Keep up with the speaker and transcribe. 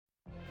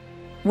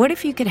What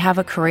if you could have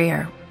a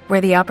career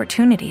where the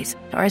opportunities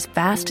are as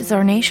vast as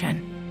our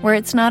nation, where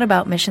it's not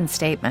about mission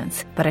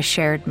statements, but a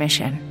shared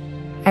mission?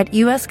 At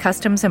U.S.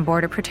 Customs and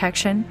Border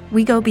Protection,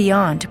 we go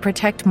beyond to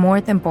protect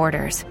more than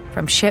borders.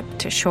 From ship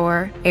to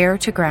shore, air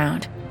to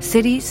ground,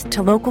 cities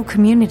to local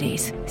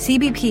communities,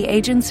 CBP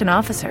agents and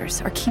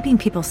officers are keeping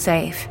people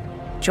safe.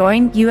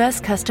 Join U.S.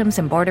 Customs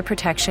and Border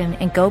Protection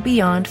and go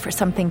beyond for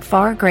something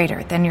far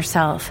greater than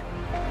yourself.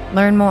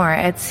 Learn more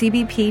at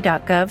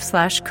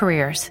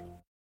cbp.gov/careers.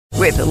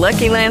 With the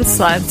Lucky Land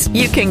Slots,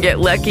 you can get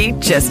lucky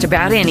just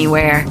about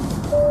anywhere.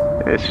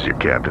 This is your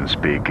captain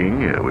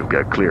speaking. We've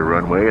got clear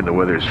runway and the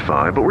weather's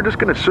fine, but we're just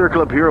going to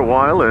circle up here a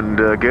while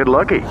and get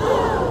lucky.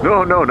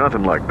 No,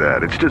 nothing like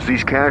that. It's just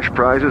these cash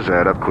prizes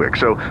add up quick.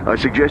 So I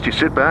suggest you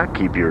sit back,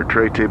 keep your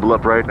tray table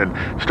upright, and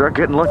start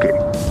getting lucky.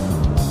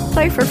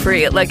 Play for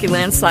free at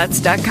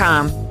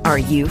LuckyLandSlots.com. Are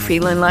you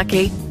feeling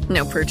lucky?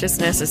 No purchase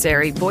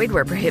necessary. Void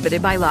where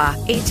prohibited by law.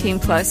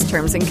 18+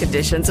 terms and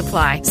conditions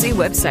apply. See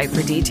website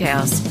for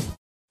details.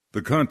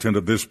 The content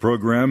of this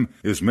program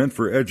is meant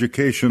for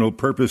educational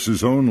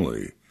purposes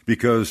only,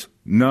 because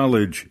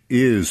knowledge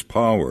is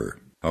power.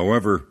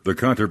 However, the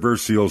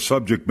controversial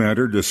subject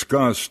matter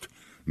discussed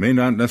may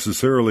not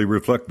necessarily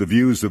reflect the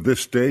views of this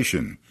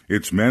station,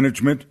 its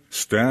management,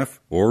 staff,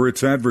 or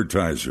its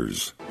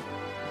advertisers.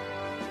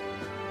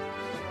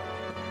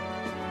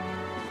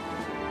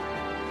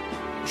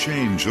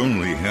 Change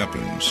only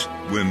happens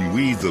when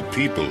we, the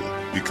people,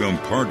 become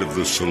part of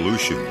the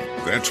solution.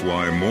 That's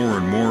why more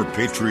and more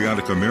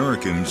patriotic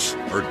Americans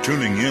are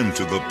tuning in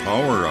to the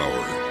Power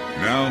Hour.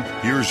 Now,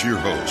 here's your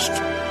host,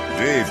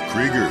 Dave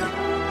Krieger.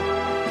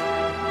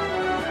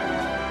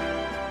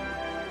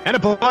 And a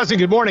pleasant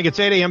good morning. It's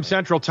 8 a.m.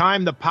 Central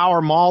Time. The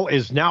Power Mall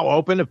is now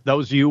open. If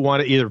those of you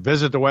want to either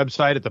visit the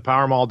website at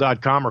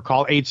thepowermall.com or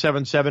call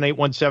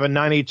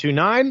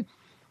 877-817-9829,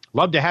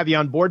 love to have you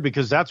on board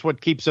because that's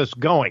what keeps us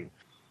going.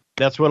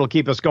 That's what will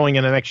keep us going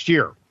in the next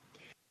year.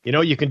 You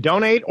know, you can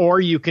donate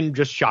or you can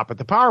just shop at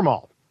the Power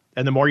Mall.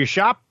 And the more you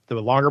shop, the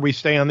longer we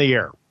stay on the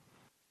air.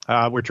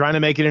 We're trying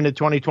to make it into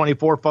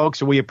 2024, folks,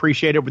 and we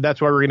appreciate it. But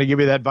that's why we're going to give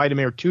you that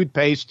Vitamir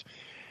toothpaste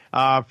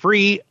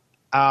free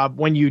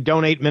when you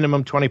donate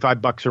minimum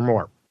 $25 or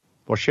more.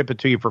 We'll ship it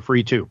to you for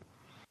free, too.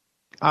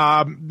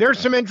 There's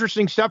some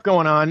interesting stuff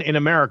going on in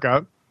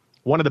America.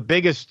 One of the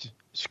biggest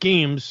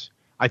schemes,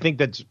 I think,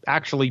 that's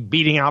actually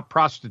beating out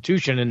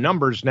prostitution in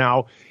numbers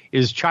now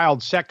is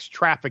child sex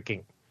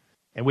trafficking.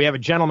 And we have a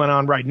gentleman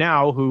on right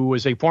now who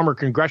is a former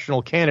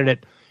congressional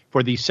candidate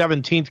for the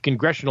 17th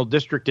Congressional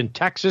District in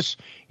Texas.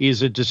 He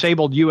is a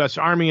disabled U.S.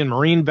 Army and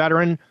Marine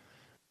veteran.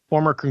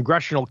 Former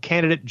congressional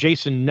candidate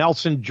Jason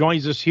Nelson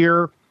joins us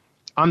here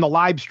on the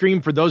live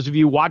stream. For those of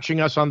you watching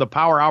us on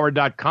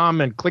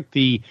thepowerhour.com, and click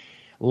the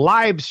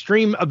live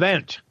stream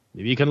event.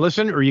 You can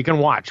listen or you can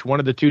watch. One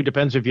of the two,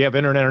 depends if you have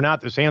internet or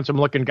not. This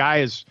handsome-looking guy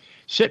is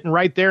sitting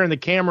right there in the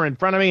camera in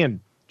front of me. And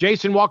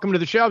Jason, welcome to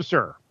the show,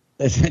 sir.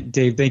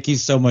 Dave, thank you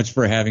so much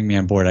for having me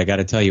on board. I got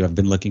to tell you, I've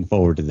been looking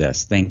forward to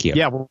this. Thank you.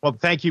 Yeah, well,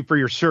 thank you for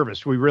your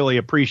service. We really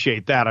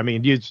appreciate that. I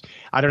mean,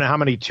 I don't know how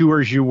many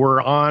tours you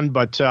were on,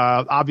 but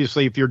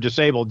obviously, if you're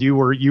disabled,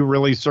 you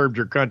really served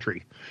your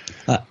country.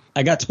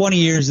 I got 20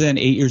 years in,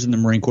 8 years in the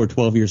Marine Corps,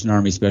 12 years in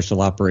Army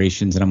Special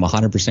Operations, and I'm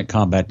 100%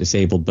 combat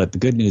disabled. But the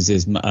good news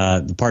is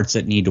the parts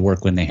that need to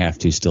work when they have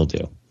to still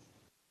do.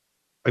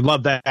 I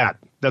love that.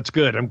 That's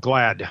good. I'm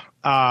glad.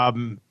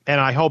 And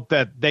I hope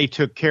that they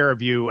took care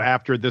of you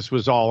after this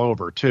was all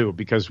over, too,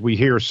 because we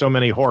hear so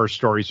many horror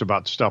stories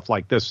about stuff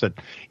like this that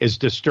is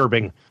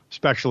disturbing,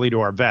 especially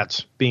to our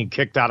vets, being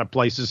kicked out of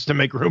places to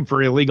make room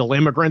for illegal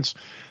immigrants. I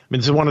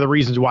mean, this is one of the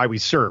reasons why we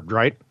served,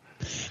 right?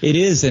 It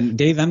is. And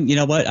Dave, you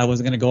know what? I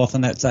wasn't going to go off on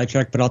that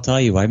sidetrack, but I'll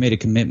tell you, I made a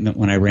commitment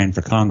when I ran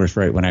for Congress,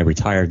 right when I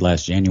retired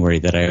last January,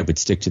 that I would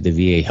stick to the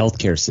VA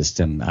healthcare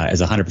system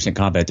as 100%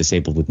 combat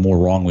disabled with more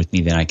wrong with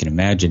me than I can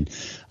imagine.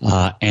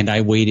 And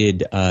I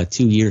waited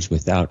 2 years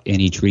without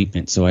any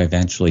treatment. So I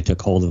eventually took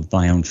hold of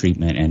my own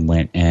treatment and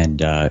went and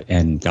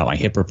got my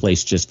hip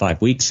replaced just 5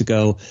 weeks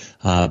ago.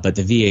 But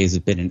the VA has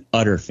been an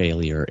utter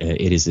failure.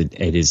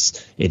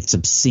 It's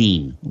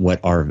obscene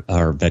what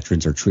our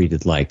veterans are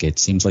treated like. It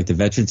seems like the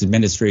Veterans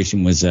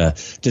Administration was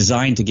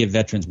designed to give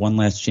veterans one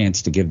last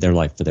chance to give their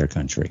life for their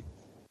country.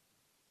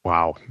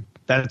 Wow,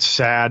 that's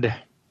sad.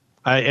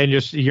 And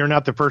you're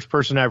not the first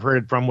person I've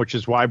heard it from, which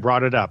is why I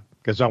brought it up,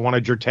 because I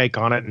wanted your take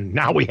on it, and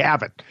now we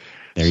have it.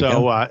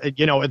 So,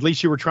 at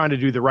least you were trying to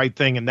do the right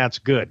thing, and that's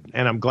good.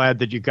 And I'm glad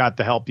that you got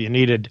the help you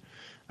needed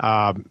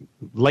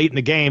late in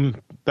the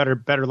game.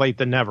 Better late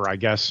than never, I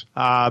guess.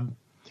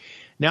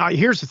 Now,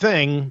 here's the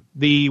thing.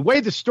 The way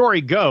the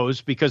story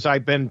goes, because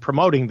I've been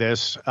promoting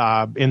this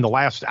in the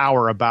last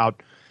hour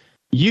about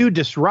you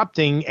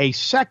disrupting a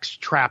sex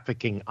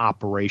trafficking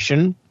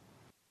operation,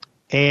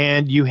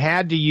 and you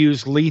had to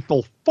use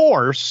lethal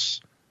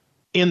force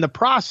in the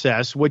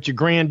process, which a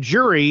grand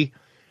jury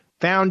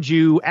found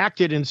you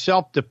acted in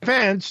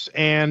self-defense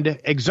and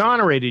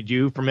exonerated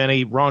you from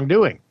any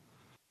wrongdoing.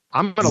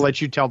 I'm going to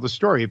let you tell the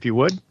story, if you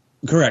would.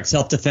 Correct.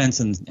 Self-defense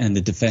and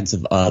the defense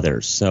of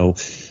others. So,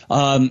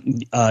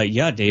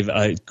 Dave,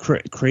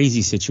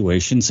 crazy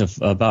situation. So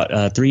about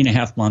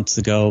 3.5 months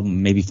ago,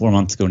 maybe 4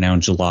 months ago now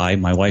in July,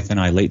 my wife and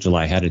I, late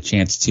July, had a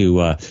chance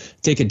to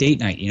take a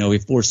date night. We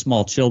have 4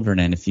 small children,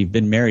 and if you've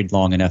been married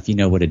long enough, you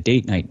know what a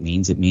date night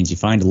means. It means you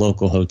find a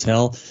local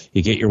hotel,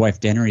 you get your wife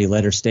dinner, you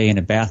let her stay in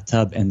a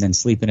bathtub, and then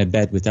sleep in a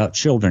bed without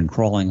children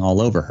crawling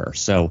all over her.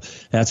 So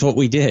that's what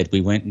we did.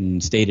 We went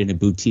and stayed in a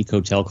boutique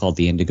hotel called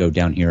the Indigo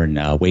down here in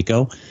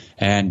Waco.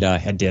 And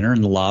had dinner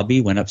in the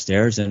lobby, went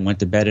upstairs and went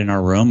to bed in our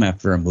room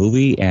after a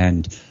movie.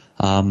 And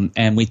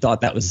we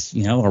thought that was,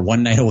 our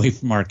one night away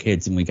from our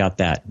kids, and we got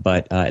that.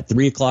 But at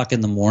 3 o'clock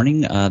in the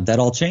morning, that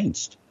all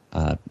changed.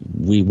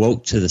 We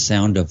woke to the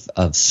sound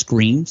of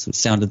screams. It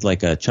sounded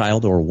like a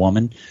child or a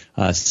woman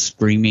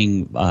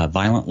screaming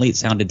violently. It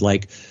sounded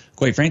like,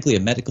 quite frankly, a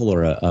medical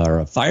or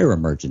a fire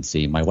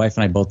emergency. My wife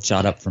and I both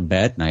shot up from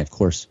bed, and I, of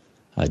course,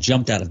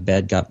 jumped out of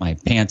bed, got my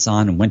pants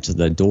on, and went to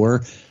the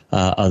door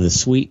of the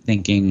suite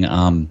thinking,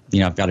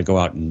 I've got to go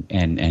out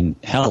and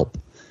help.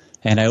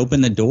 And I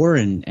opened the door,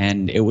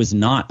 and it was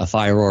not a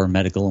fire or a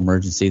medical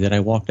emergency that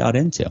I walked out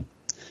into.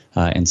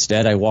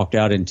 Instead, I walked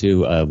out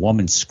into a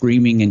woman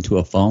screaming into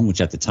a phone,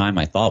 which at the time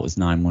I thought was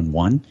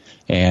 911,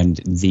 and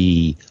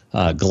the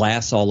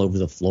glass all over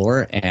the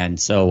floor. And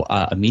so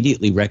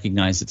immediately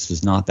recognized this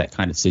was not that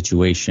kind of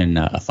situation,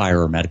 a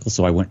fire or medical.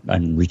 So I went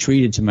and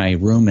retreated to my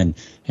room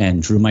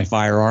and drew my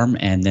firearm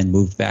and then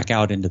moved back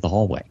out into the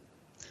hallway.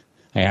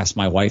 I asked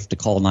my wife to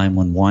call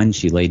 911.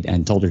 She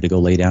told her to go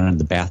lay down in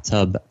the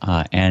bathtub,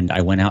 and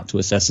I went out to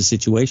assess the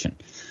situation.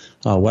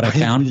 What I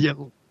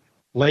found...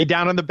 Lay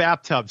down in the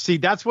bathtub. See,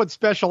 that's what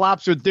special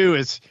ops would do,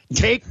 is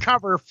take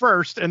cover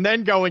first and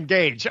then go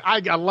engage. I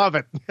love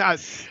it.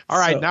 All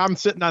right, now I'm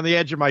sitting on the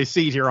edge of my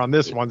seat here on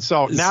this one.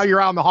 So now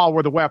you're out in the hall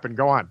with a weapon.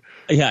 Go on.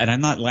 Yeah, and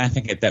I'm not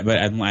laughing at that, but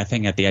I'm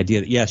laughing at the idea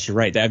that, yes, you're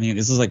right. I mean,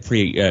 this is like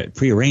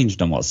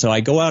prearranged almost. So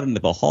I go out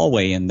into the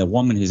hallway, and the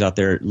woman who's out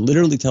there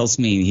literally tells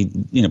me,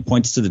 he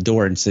points to the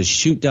door and says,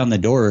 shoot down the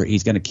door, or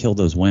he's going to kill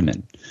those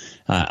women.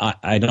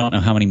 I don't know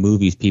how many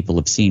movies people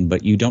have seen,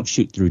 but you don't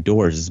shoot through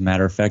doors. As a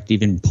matter of fact,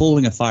 even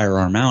pulling a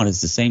firearm out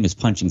is the same as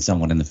punching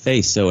someone in the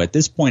face. So at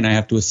this point, I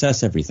have to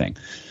assess everything.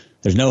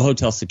 There's no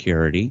hotel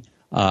security.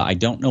 I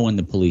don't know when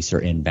the police are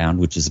inbound,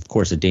 which is, of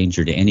course, a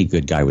danger to any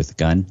good guy with a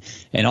gun.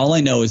 And all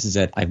I know is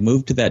that I've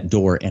moved to that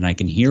door, and I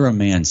can hear a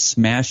man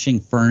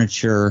smashing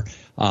furniture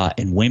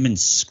and women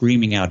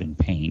screaming out in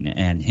pain,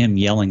 and him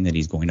yelling that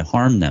he's going to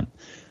harm them.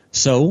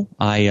 So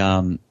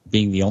I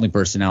being the only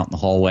person out in the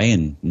hallway,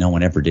 and no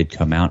one ever did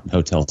come out, and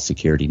hotel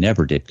security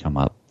never did come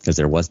up because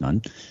there was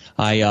none,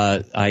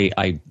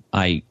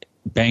 I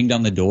banged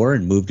on the door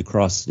and moved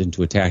across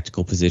into a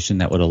tactical position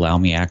that would allow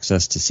me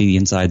access to see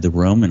inside the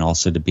room and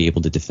also to be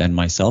able to defend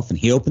myself. And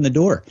he opened the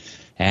door.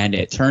 And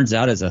it turns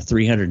out, as a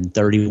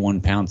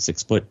 331-pound,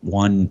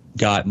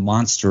 6'1"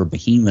 monster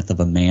behemoth of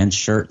a man,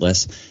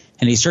 shirtless,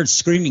 and he starts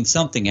screaming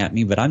something at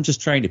me, but I'm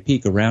just trying to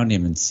peek around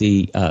him and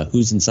see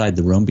who's inside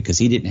the room, because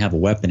he didn't have a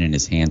weapon in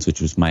his hands, which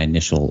was my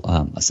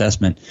initial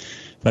assessment.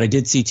 But I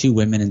did see 2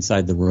 women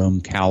inside the room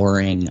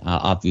cowering,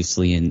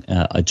 obviously in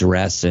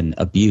duress and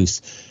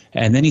abuse.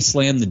 And then he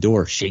slammed the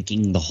door,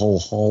 shaking the whole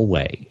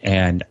hallway.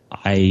 And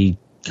I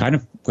kind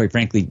of, quite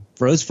frankly,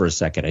 froze for a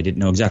second. I didn't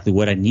know exactly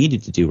what I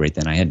needed to do right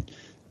then. I had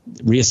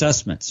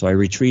reassessment, so I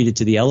retreated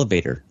to the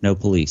elevator. No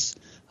police.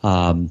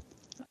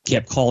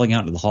 Kept calling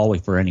out into the hallway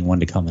for anyone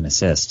to come and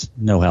assist.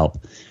 No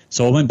help.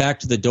 So I went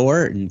back to the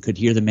door and could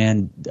hear the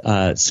man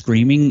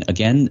screaming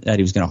again that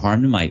he was going to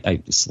harm him.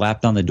 I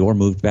slapped on the door,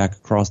 moved back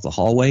across the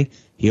hallway.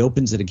 He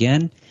opens it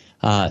again.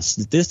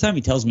 So this time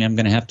he tells me I'm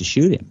going to have to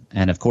shoot him.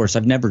 And, of course,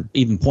 I've never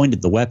even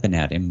pointed the weapon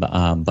at him.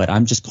 But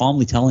I'm just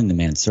calmly telling the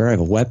man, sir, I have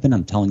a weapon.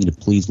 I'm telling you to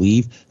please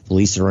leave. The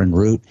police are en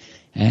route.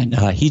 And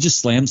he just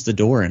slams the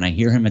door. And I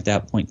hear him at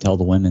that point tell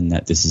the women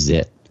that this is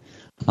it.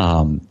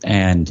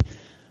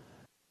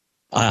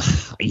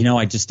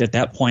 I just, at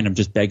that point, I'm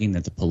just begging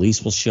that the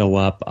police will show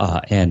up.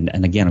 And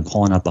again, I'm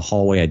calling out the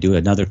hallway. I do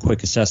another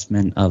quick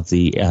assessment of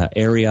the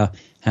area,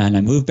 and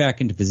I move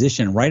back into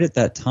position. Right at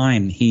that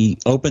time, he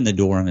opened the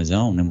door on his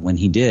own. And when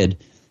he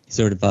did, he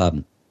sort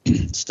of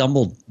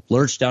stumbled,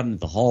 lurched out into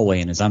the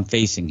hallway. And as I'm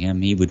facing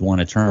him, he would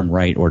want to turn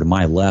right or to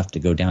my left to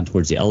go down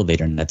towards the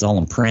elevator. And that's all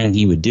I'm praying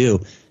he would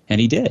do.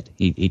 And he did.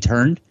 He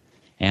turned.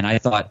 And I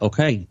thought,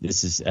 okay,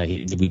 this is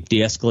we've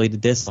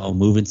de-escalated this. I'll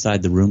move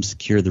inside the room,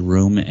 secure the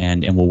room,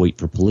 and we'll wait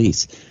for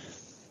police.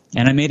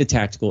 And I made a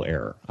tactical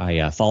error.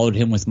 I followed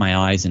him with my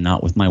eyes and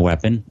not with my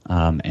weapon.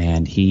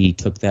 And he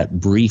took that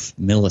brief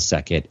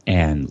millisecond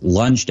and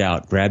lunged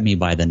out, grabbed me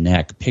by the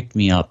neck, picked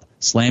me up,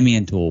 slammed me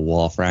into a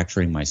wall,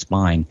 fracturing my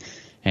spine,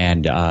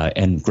 and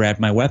grabbed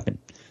my weapon.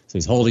 So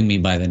he's holding me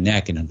by the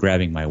neck and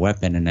grabbing my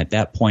weapon. And at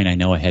that point, I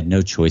know I had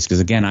no choice because,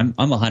 again, I'm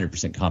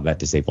 100% combat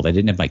disabled. I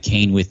didn't have my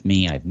cane with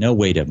me. I have no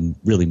way to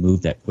really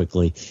move that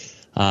quickly.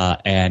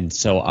 And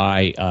so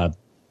I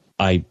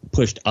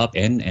pushed up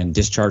and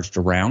discharged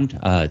around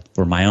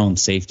for my own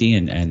safety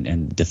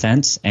and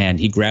defense. And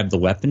he grabbed the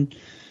weapon.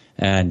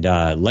 and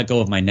let go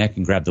of my neck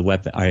and grabbed the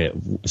weapon.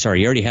 He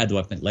already had the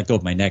weapon, let go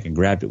of my neck and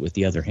grabbed it with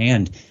the other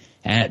hand.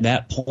 And at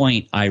that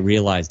point, I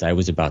realized I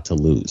was about to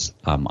lose.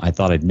 I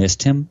thought I'd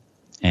missed him.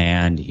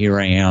 And here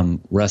I am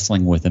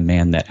wrestling with a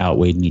man that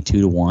outweighed me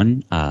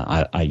 2-1.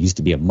 I used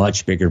to be a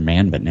much bigger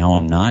man, but now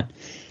I'm not.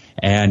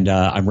 And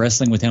I'm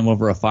wrestling with him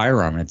over a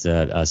firearm. It's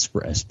a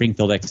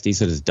Springfield XD,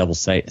 so it's double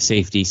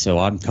safety. So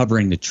I'm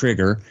covering the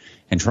trigger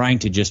and trying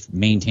to just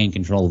maintain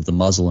control of the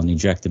muzzle and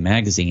eject the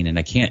magazine. And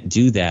I can't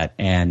do that,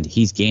 and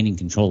he's gaining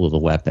control of the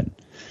weapon.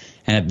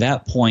 And at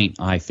that point,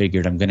 I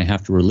figured I'm going to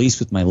have to release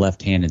with my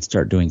left hand and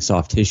start doing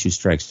soft tissue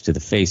strikes to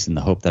the face in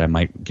the hope that I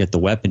might get the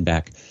weapon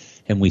back.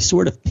 And we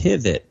sort of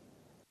pivot.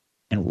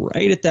 And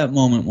right at that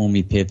moment when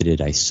we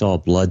pivoted, I saw a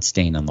blood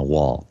stain on the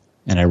wall.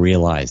 And I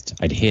realized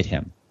I'd hit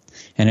him.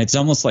 And it's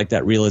almost like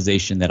that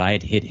realization that I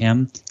had hit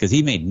him because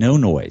he made no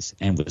noise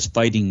and was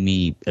fighting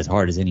me as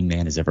hard as any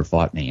man has ever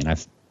fought me. And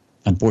I've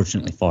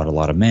unfortunately fought a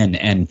lot of men.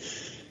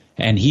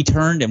 And he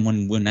turned,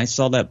 and when I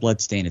saw that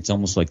blood stain, it's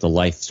almost like the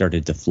life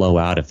started to flow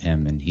out of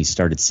him, and he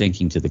started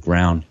sinking to the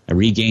ground. I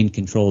regained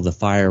control of the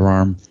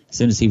firearm. As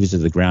soon as he was to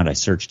the ground, I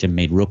searched him,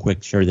 made real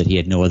quick sure that he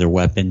had no other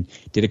weapon,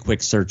 did a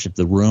quick search of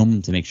the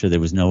room to make sure there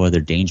was no other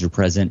danger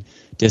present,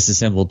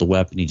 disassembled the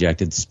weapon,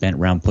 ejected the spent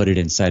round, put it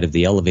inside of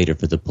the elevator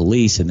for the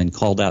police, and then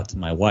called out to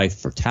my wife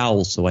for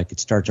towels so I could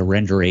start to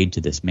render aid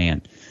to this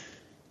man.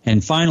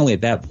 And finally,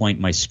 at that point,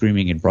 my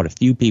screaming had brought a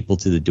few people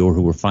to the door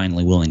who were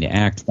finally willing to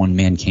act. One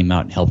man came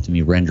out and helped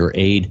me render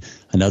aid.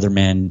 Another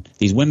man,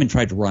 these women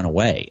tried to run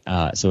away.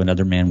 So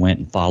another man went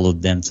and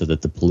followed them so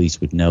that the police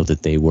would know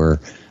that they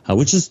were,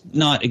 which is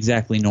not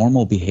exactly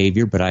normal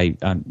behavior, but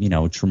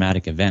a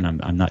traumatic event.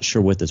 I'm not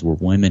sure what those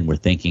women were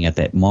thinking at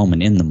that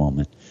moment, in the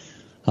moment.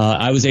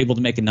 I was able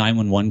to make a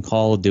 911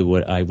 call, do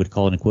what I would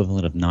call an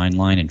equivalent of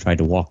 9-line, and tried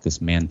to walk this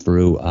man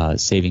through,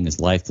 saving his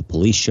life. The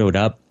police showed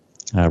up.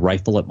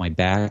 Rifle at my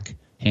back,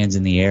 hands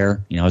in the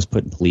air. I was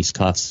put in police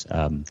cuffs.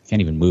 Can't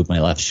even move my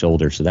left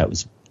shoulder, so that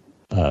was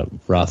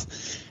rough.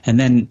 And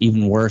then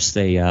even worse,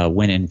 they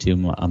went into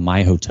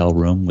my hotel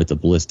room with a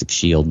ballistic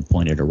shield and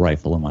pointed a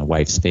rifle in my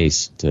wife's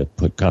face to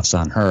put cuffs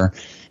on her.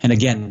 And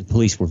again, the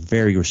police were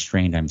very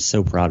restrained. I'm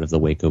so proud of the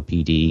Waco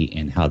PD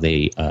and how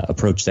they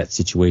approached that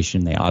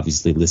situation. They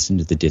obviously listened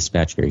to the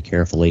dispatch very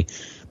carefully,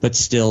 but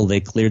still they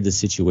cleared the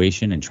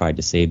situation and tried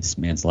to save this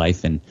man's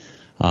life. And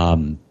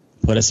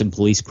put us in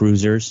police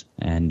cruisers,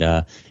 and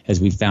as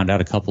we found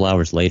out a couple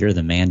hours later,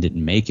 the man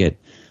didn't make it.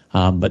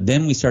 But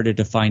then we started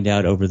to find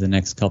out over the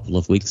next couple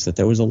of weeks that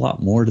there was a lot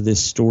more to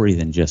this story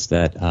than just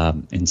that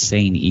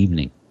insane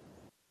evening.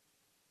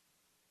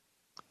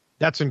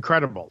 That's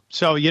incredible.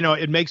 So,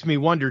 it makes me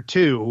wonder,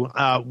 too,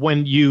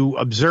 when you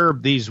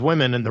observed these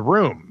women in the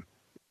room,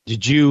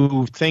 did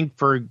you think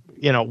for,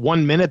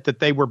 1 minute that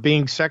they were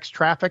being sex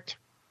trafficked?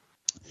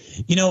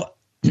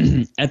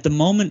 At the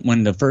moment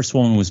when the first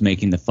woman was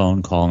making the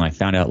phone call, and I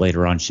found out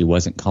later on she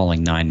wasn't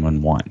calling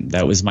 911,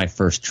 that was my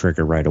first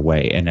trigger right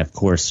away. And, of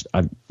course,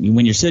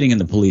 when you're sitting in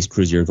the police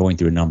cruiser, you're going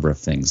through a number of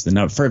things.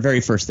 The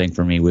very first thing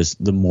for me was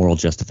the moral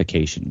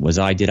justification.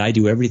 Did I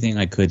do everything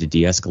I could to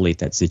de-escalate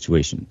that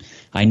situation?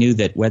 I knew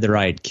that whether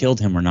I had killed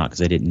him or not,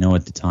 because I didn't know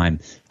at the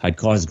time, I'd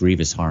caused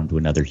grievous harm to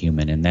another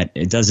human, and that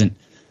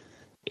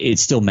it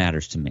still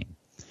matters to me.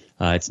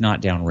 It's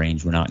not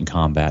downrange. We're not in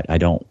combat.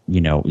 You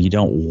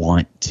don't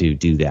want to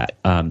do that.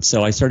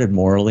 So I started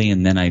morally,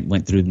 and then I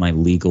went through my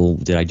legal.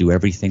 Did I do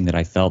everything that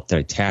I felt? Did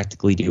I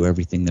tactically do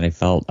everything that I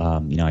felt? I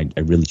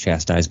really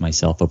chastised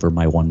myself over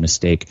my one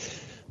mistake.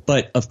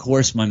 But, of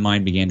course, my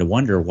mind began to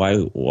wonder,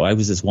 why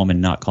was this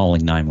woman not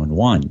calling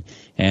 911?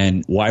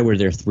 And why were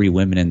there 3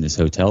 women in this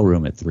hotel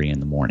room at 3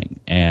 a.m?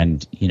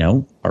 And,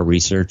 our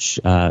research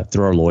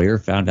through our lawyer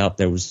found out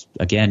there was,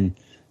 again,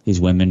 these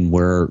women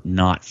were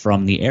not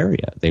from the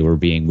area. They were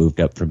being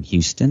moved up from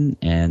Houston,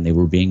 and they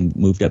were being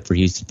moved up for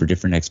Houston for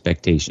different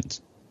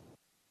expectations.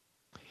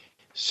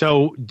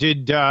 So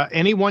did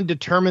anyone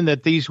determine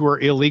that these were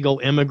illegal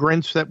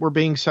immigrants that were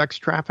being sex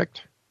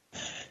trafficked?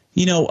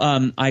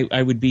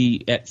 I would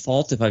be at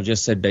fault if I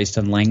just said based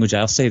on language.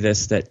 I'll say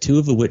this, that 2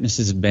 of the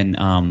witnesses have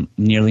been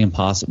nearly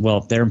impossible.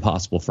 Well, they're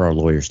impossible for our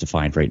lawyers to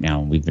find right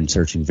now. We've been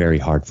searching very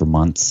hard for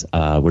months.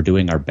 We're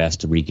doing our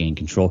best to regain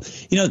control.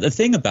 The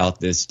thing about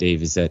this,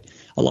 Dave, is that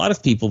a lot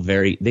of people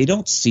they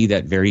don't see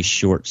that very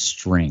short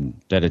string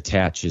that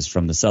attaches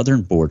from the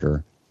southern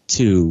border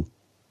to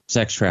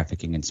sex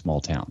trafficking in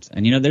small towns.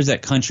 And, there's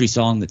that country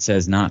song that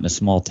says not in a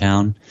small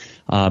town.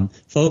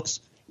 Folks,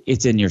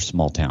 it's in your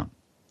small town.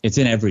 It's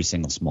in every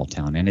single small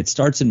town, and it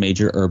starts in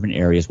major urban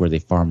areas where they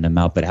farm them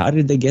out. But how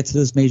did they get to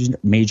those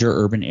major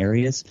urban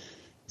areas?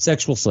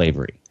 Sexual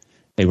slavery.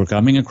 They were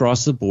coming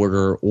across the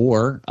border,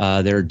 or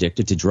they're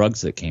addicted to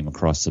drugs that came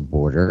across the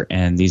border.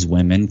 And these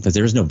women, because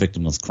there is no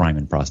victimless crime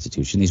in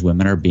prostitution, these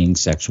women are being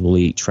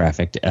sexually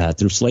trafficked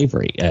through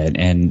slavery.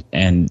 And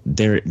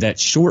that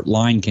short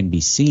line can be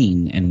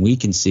seen, and we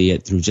can see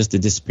it through just the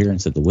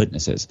disappearance of the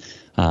witnesses.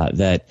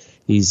 That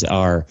These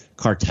are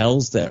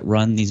cartels that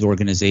run these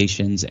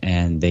organizations,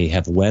 and they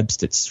have webs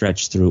that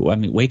stretch through. I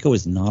mean, Waco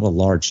is not a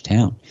large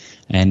town.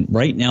 And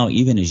right now,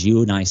 even as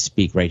you and I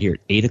speak right here at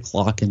 8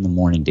 o'clock in the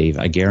morning, Dave,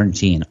 I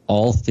guarantee in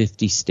all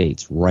 50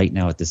 states right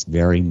now at this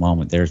very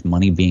moment, there's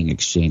money being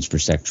exchanged for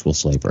sexual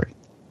slavery.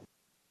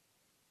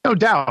 No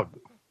doubt.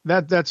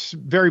 That's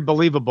very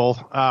believable.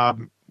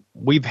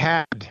 We've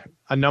had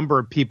a number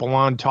of people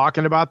on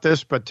talking about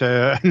this, but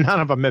none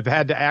of them have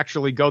had to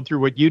actually go through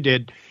what you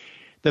did.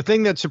 The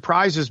thing that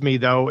surprises me,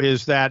 though,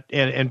 is that,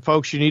 and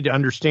folks, you need to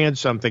understand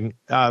something.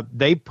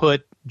 They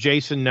put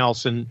Jason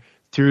Nelson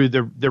through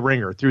the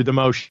ringer, through the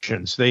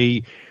motions.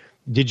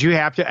 Did you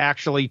have to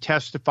actually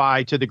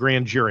testify to the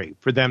grand jury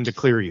for them to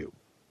clear you?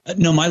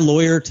 No, my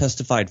lawyer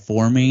testified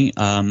for me.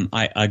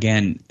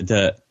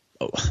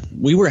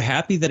 We were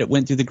happy that it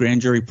went through the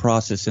grand jury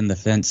process in the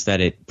sense that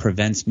it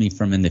prevents me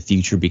from in the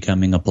future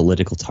becoming a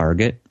political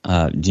target,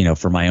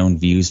 for my own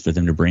views, for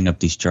them to bring up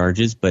these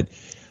charges. But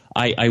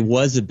I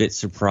was a bit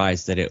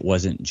surprised that it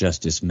wasn't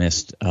just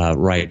dismissed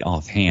right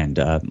offhand.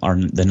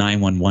 The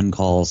 911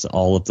 calls,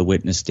 all of the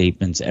witness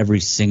statements, every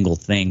single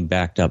thing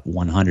backed up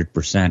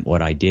 100%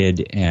 what I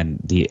did and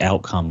the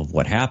outcome of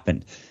what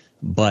happened.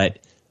 But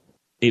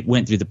it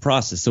went through the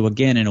process. So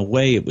again, in a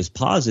way, it was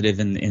positive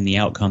in the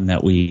outcome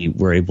that we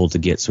were able to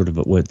get sort of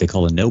what they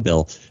call a no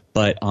bill.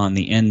 But on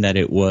the end that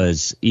it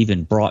was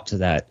even brought to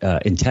that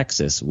in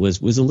Texas was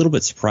a little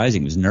bit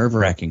surprising. It was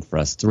nerve-wracking for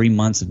us. 3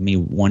 months of me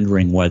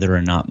wondering whether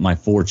or not my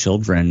 4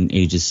 children,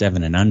 ages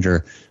 7 and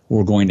under,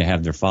 were going to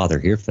have their father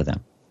here for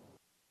them.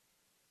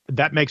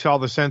 That makes all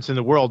the sense in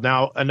the world.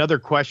 Now, another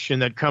question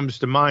that comes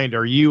to mind,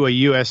 are you a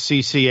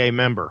USCCA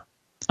member?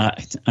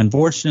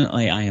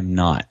 Unfortunately, I am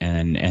not,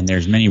 and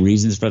there's many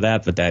reasons for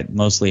that, but that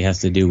mostly has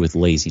to do with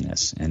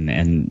laziness,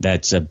 and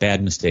that's a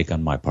bad mistake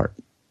on my part.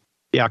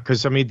 Yeah,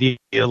 because, I mean, the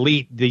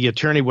elite, the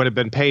attorney would have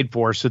been paid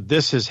for, so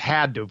this has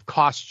had to have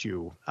cost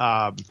you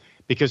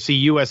because,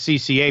 see,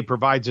 USCCA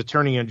provides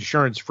attorney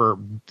insurance for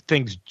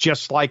things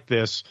just like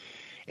this.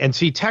 And,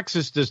 see,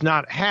 Texas does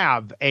not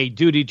have a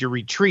duty to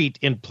retreat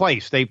in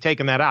place. They've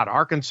taken that out.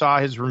 Arkansas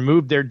has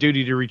removed their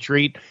duty to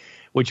retreat,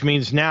 which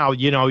means now,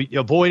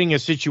 avoiding a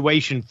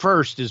situation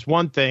first is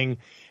one thing,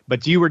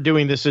 but you were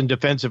doing this in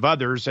defense of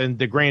others, and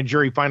the grand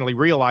jury finally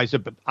realized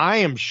it. But I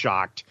am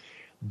shocked,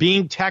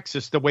 being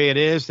Texas the way it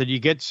is, that you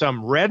get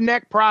some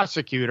redneck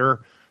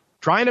prosecutor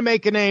trying to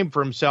make a name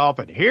for himself,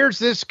 and here's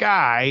this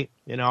guy,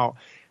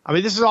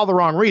 this is all the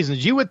wrong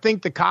reasons. You would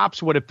think the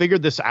cops would have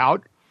figured this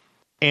out,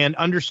 and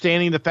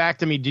understanding the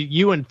fact,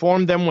 you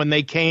informed them when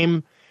they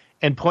came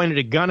and pointed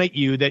a gun at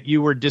you that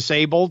you were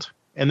disabled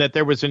and that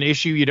there was an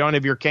issue, you don't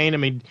have your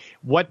cane.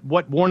 What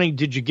warning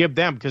did you give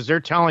them? Because they're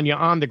telling you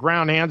on the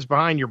ground, hands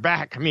behind your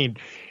back.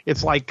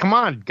 It's like, come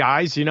on,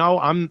 guys,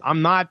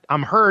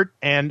 I'm hurt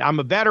and I'm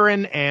a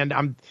veteran,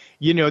 and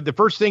the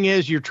first thing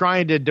is you're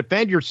trying to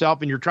defend yourself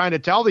and you're trying to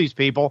tell these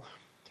people.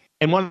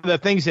 And one of the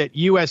things that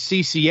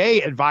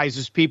USCCA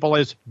advises people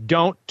is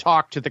don't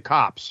talk to the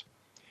cops.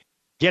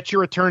 Get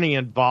your attorney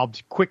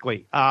involved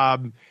quickly.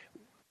 How'd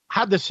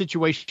the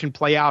situation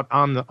play out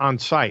on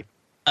site?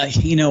 I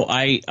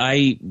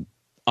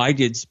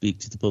did speak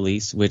to the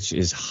police, which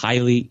is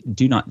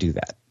do not do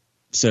that.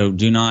 So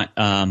do not.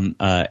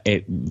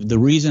 The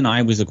reason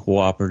I was a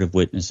cooperative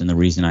witness and the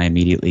reason I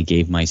immediately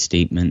gave my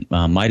statement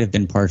might have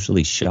been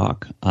partially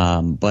shock,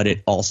 but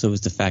it also is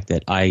the fact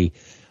that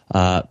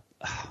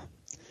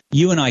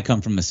you and I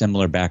come from a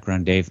similar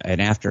background, Dave. An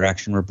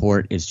after-action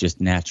report is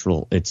just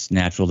natural. It's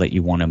natural that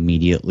you want to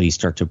immediately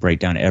start to break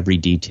down every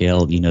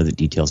detail. You know that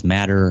details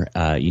matter.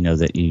 You know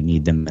that you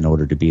need them in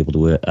order to be able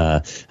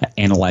to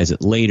analyze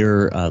it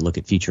later, look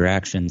at future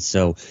actions.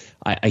 So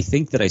I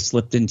think that I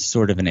slipped into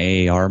sort of an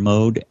AAR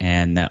mode,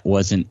 and that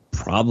wasn't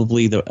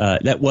probably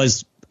that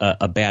was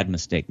a bad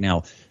mistake.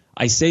 Now,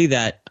 I say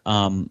that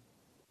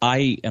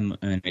I am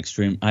an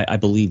extreme. I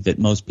believe that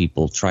most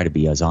people try to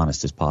be as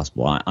honest as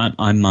possible.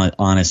 I'm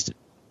honest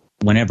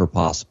whenever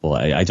possible.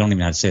 I don't even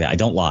know how to say that. I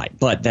don't lie.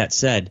 But that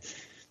said,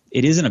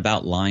 it isn't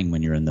about lying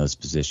when you're in those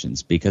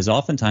positions, because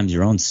oftentimes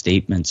your own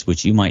statements,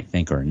 which you might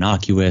think are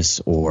innocuous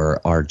or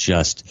are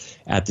just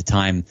at the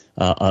time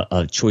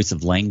a choice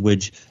of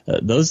language,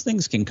 those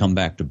things can come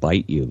back to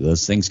bite you.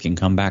 Those things can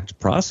come back to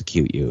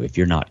prosecute you if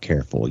you're not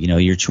careful.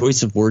 Your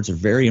choice of words are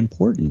very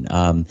important.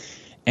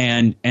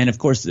 And of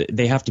course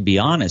they have to be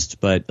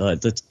honest, but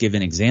let's give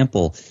an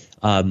example.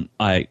 Had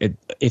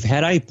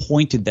I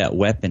pointed that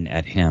weapon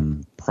at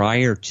him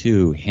prior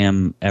to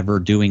him ever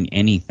doing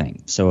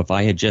anything, so if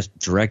I had just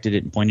directed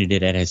it and pointed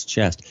it at his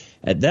chest,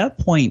 at that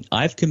point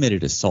I've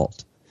committed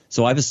assault.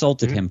 So I've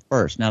assaulted him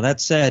first. Now,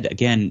 that said,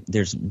 again,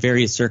 there's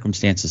various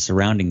circumstances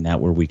surrounding that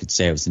where we could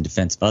say I was in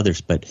defense of others,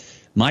 but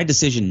my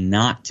decision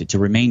not to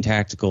remain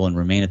tactical and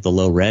remain at the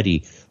low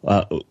ready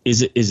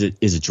is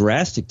a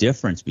drastic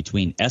difference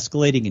between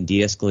escalating and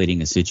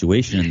de-escalating a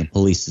situation in the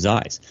police's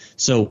eyes.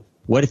 So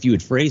what if you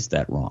had phrased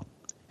that wrong?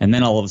 And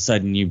then all of a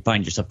sudden you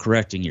find yourself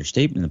correcting your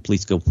statement and the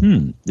police go,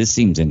 this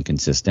seems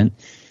inconsistent.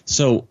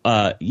 So,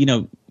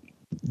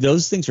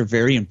 those things are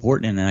very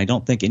important, and I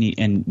don't think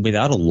and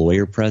without a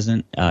lawyer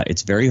present,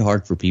 it's very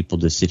hard for people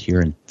to sit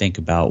here and think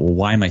about, well,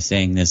 why am I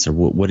saying this, or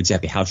what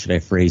exactly, how should I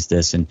phrase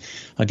this? And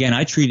again,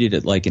 I treated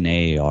it like an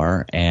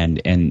AAR,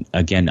 and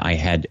again, I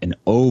had an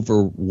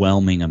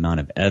overwhelming amount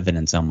of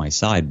evidence on my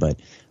side, but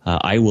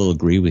I will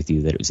agree with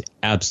you that it was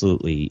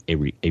absolutely a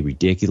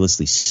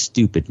ridiculously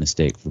stupid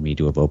mistake for me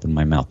to have opened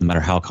my mouth, no matter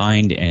how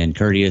kind and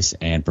courteous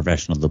and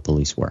professional the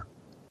police were.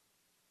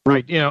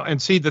 Right.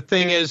 And see, the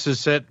thing is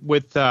that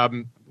with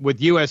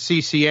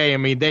USCCA, I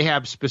mean, they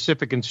have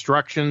specific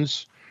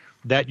instructions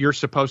that you're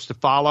supposed to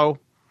follow.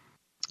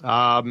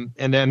 And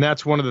then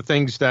that's one of the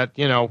things that,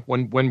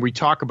 when we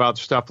talk about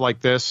stuff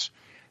like this,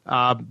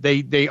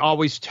 they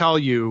always tell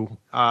you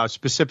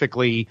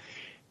specifically,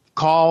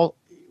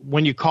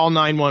 when you call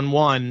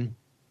 911,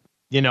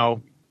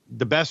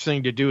 the best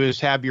thing to do is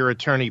have your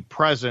attorney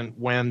present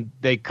when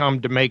they come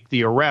to make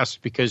the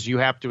arrest, because you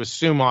have to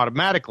assume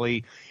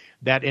automatically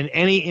that in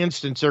any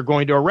instance they're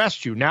going to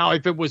arrest you. Now,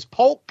 if it was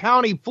Polk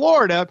County,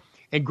 Florida,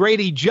 and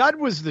Grady Judd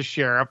was the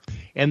sheriff,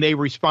 and they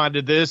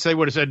responded to this, they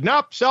would have said,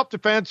 nope,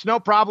 self-defense,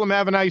 no problem,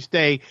 have a nice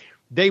day.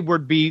 They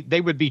would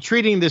be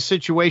treating this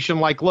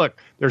situation like,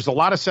 look, there's a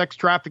lot of sex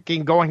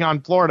trafficking going on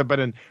in Florida, but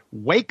in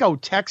Waco,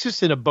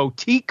 Texas, in a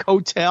boutique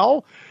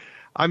hotel,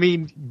 I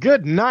mean,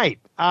 good night.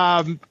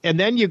 And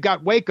then you've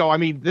got Waco. I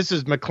mean, this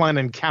is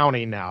McLennan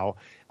County now.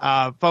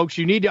 Folks,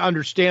 you need to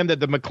understand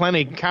that the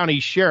McLennan County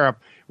sheriff,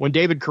 when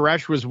David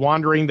Koresh was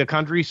wandering the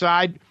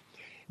countryside,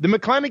 the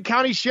McLennan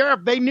County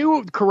sheriff, they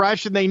knew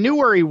Koresh and they knew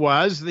where he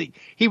was.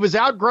 He was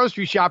out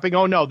grocery shopping.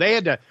 Oh, no,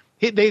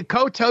 they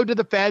kowtowed to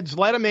the feds,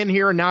 let him in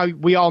here, and now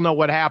we all know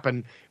what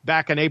happened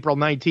back on April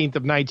 19th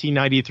of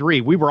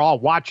 1993. We were all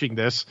watching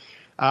this.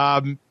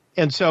 And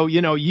so,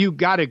 you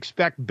got to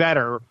expect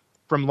better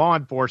from law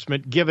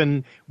enforcement,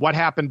 given what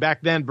happened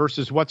back then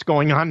versus what's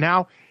going on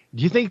now.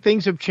 Do you think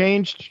things have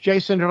changed,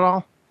 Jason, at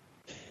all?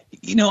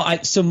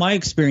 So my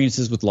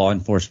experiences with law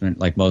enforcement,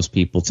 like most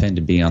people, tend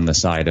to be on the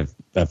side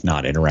of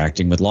not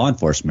interacting with law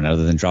enforcement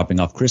other than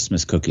dropping off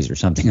Christmas cookies or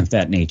something of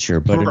that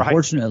nature. But right.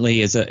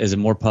 Unfortunately, as a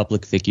more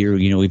public figure,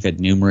 we've had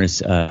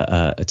numerous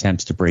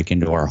attempts to break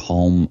into our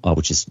home,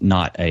 which is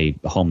not a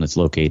home that's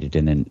located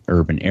in an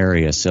urban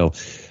area. So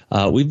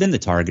we've been the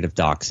target of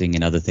doxing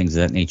and other things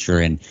of that nature.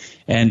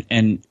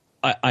 And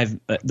I've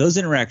those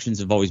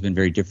interactions have always been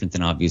very different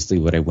than obviously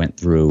what I went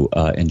through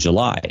in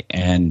July.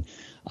 And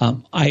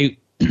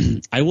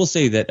I will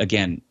say that,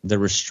 again, the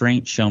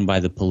restraint shown by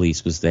the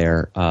police was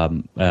there.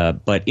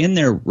 But in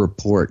their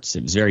reports,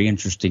 it was very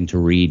interesting to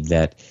read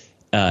that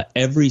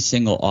every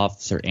single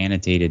officer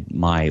annotated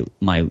my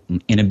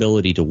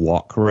inability to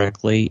walk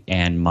correctly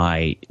and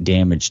my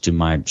damage to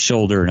my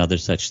shoulder and other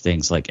such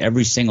things. Like,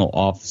 every single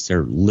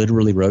officer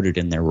literally wrote it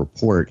in their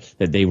report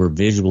that they were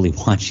visually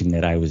watching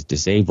that I was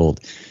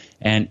disabled.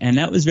 And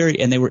that was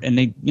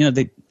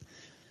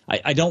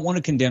I don't want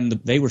to condemn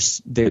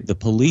the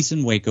police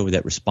in Waco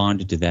that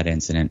responded to that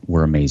incident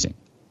were amazing.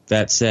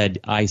 That said,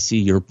 I see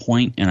your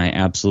point, and I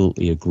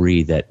absolutely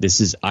agree that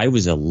I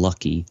was a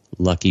lucky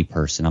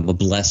person. I'm a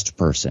blessed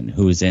person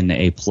who is in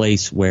a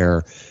place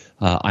where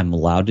I'm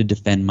allowed to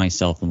defend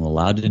myself. I'm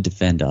allowed to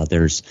defend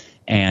others.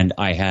 And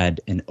I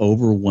had an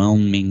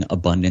overwhelming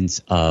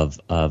abundance of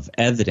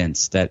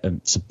evidence that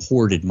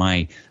supported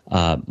my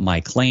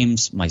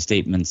claims, my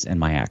statements, and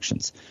my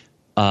actions.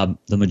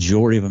 The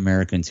majority of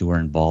Americans who are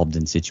involved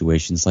in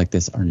situations like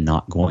this are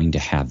not going to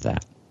have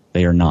that.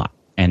 They are not.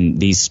 And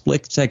these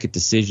split-second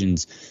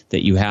decisions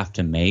that you have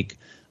to make,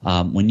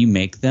 when you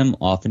make them,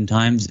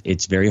 oftentimes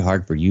it's very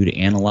hard for you to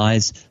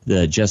analyze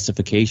the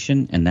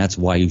justification, and that's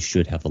why you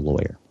should have a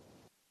lawyer.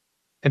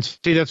 And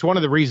see, that's one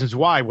of the reasons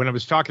why, when I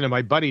was talking to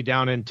my buddy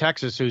down in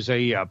Texas, who's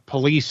a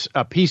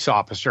peace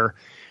officer,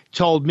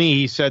 told me,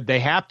 he said, they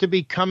have to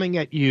be coming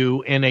at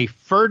you in a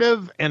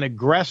furtive and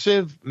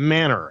aggressive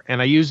manner.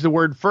 And I use the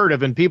word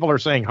furtive, and people are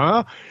saying,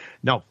 huh?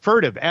 No,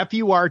 furtive,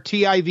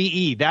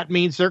 F-U-R-T-I-V-E. That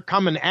means they're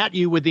coming at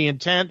you with the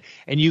intent,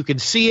 and you can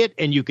see it,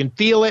 and you can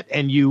feel it,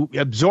 and you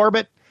absorb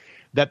it,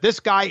 that this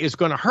guy is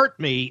going to hurt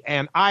me,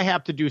 and I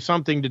have to do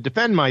something to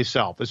defend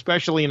myself,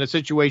 especially in a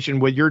situation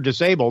where you're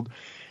disabled.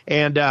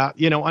 And,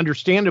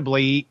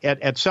 understandably,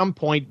 at some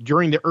point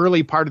during the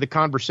early part of the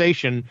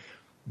conversation,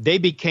 they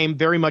became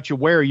very much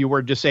aware you were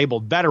a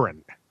disabled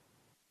veteran.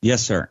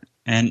 Yes, sir.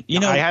 And,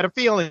 I had a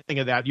feeling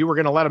of that. You were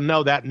going to let them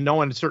know that in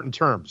no uncertain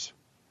terms.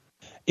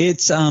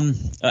 It's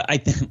I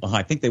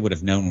think they would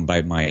have known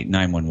by my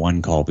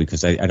 911 call,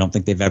 because I don't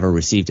think they've ever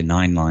received a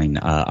 9-line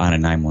on a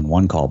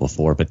 911 call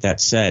before. But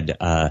that said,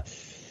 the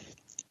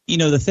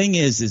thing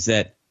is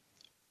that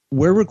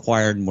we're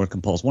required and we're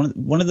compulsed.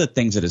 One of the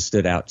things that has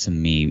stood out to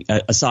me,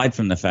 aside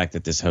from the fact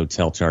that this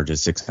hotel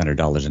charges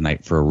 $600 a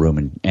night for a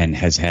room and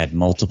has had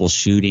multiple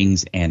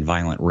shootings and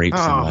violent rapes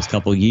in the last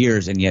couple of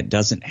years, and yet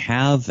doesn't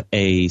have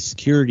a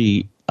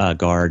security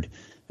guard.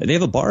 They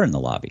have a bar in the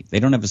lobby. They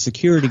don't have a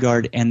security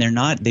guard, and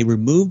they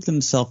removed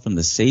themselves from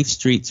the Safe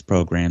Streets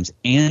programs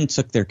and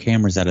took their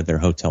cameras out of their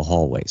hotel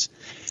hallways.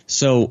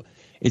 So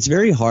it's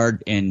very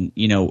hard, and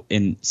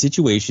in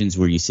situations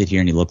where you sit here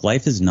and you look,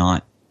 life is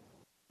not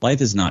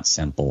Life is not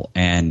simple.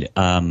 And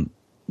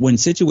when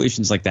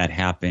situations like that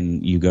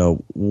happen, you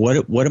go,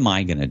 what am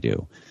I going to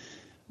do?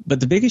 But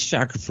the biggest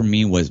shocker for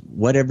me was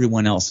what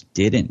everyone else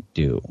didn't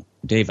do.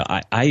 Dave,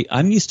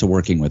 I'm used to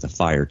working with a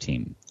fire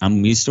team.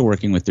 I'm used to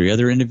working with 3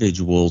 other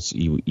individuals,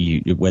 you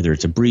whether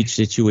it's a breach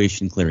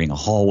situation, clearing a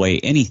hallway,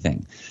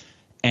 anything.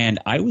 And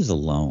I was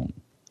alone.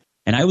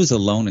 And I was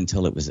alone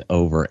until it was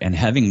over. And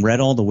having read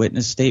all the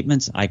witness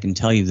statements, I can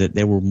tell you that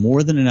there were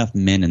more than enough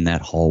men in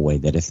that hallway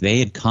that if they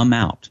had come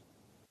out,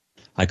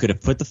 I could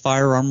have put the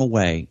firearm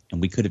away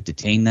and we could have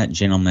detained that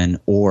gentleman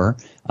or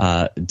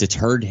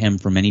deterred him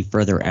from any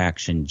further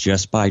action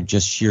just by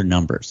sheer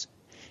numbers.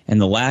 And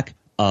the lack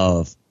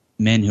of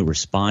men who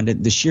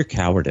responded, the sheer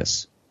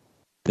cowardice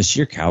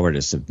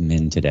of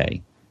men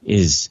today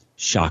is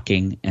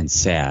shocking and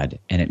sad,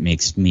 and it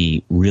makes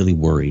me really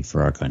worried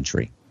for our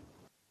country.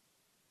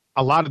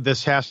 A lot of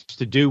this has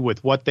to do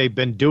with what they've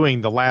been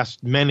doing the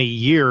last many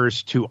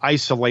years to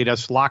isolate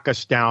us, lock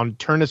us down,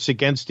 turn us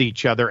against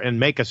each other, and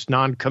make us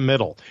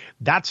non-committal.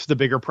 That's the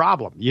bigger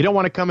problem. You don't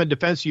want to come in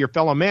defense of your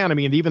fellow man. I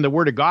mean, even the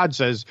Word of God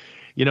says,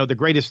 you know, the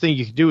greatest thing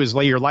you can do is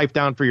lay your life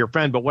down for your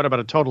friend. But what about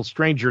a total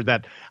stranger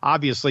that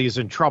obviously is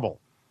in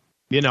trouble?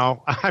 You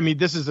know, I mean,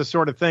 this is the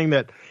sort of thing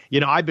that, you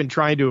know, I've been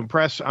trying to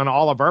impress on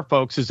all of our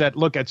folks is that,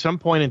 look, at some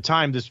point in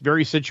time, this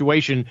very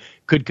situation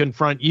could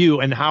confront you.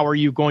 And how are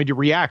you going to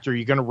react? Are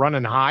you going to run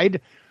and hide?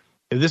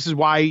 And this is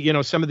why, you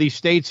know, some of these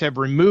states have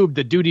removed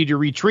the duty to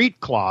retreat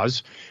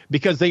clause,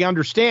 because they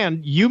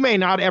understand you may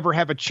not ever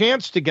have a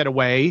chance to get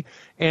away.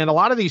 And a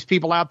lot of these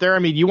people out there, I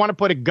mean, you want to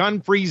put a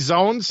gun-free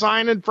zone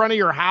sign in front of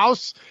your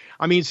house?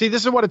 I mean, see,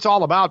 this is what it's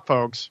all about,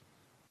 folks.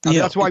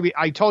 Yeah. That's why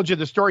I told you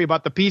the story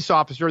about the peace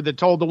officer that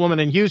told the woman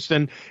in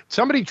Houston,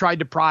 somebody tried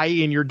to pry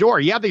in your door.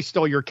 Yeah, they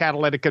stole your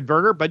catalytic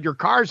converter, but your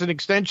car's an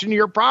extension of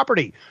your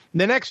property. And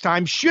the next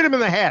time, shoot him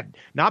in the head.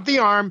 Not the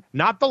arm,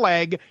 not the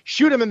leg.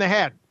 Shoot him in the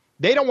head.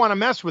 They don't want to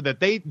mess with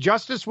it.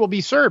 Justice will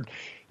be served.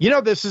 You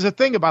know, this is a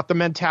thing about the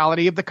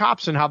mentality of the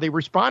cops and how they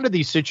respond to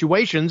these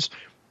situations.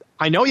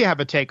 I know you have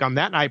a take on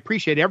that, and I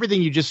appreciate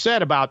everything you just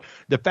said about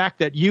the fact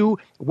that you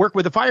work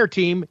with a fire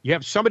team. You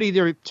have somebody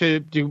there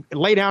to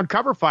lay down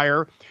cover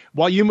fire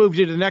while you move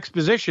to the next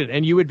position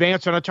and you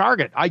advance on a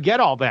target. I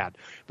get all that.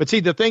 But see,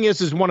 the thing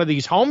is one of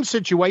these home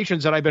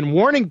situations that I've been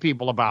warning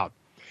people about.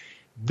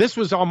 This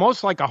was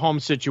almost like a home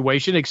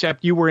situation,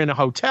 except you were in a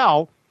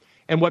hotel.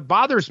 And what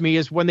bothers me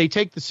is when they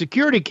take the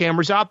security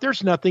cameras out,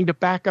 there's nothing to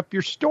back up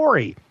your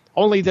story,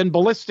 only then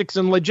ballistics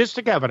and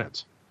logistic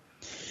evidence.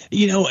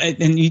 You know,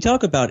 and you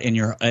talk about in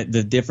your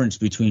the difference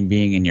between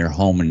being in your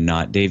home and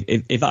not, Dave.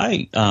 If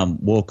I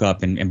woke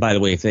up and by the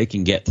way, if they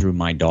can get through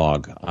my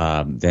dog,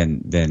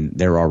 then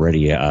they're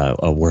already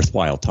a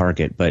worthwhile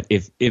target. But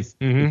if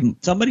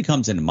somebody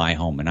comes into my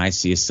home and I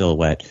see a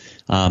silhouette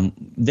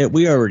that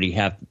we already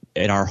have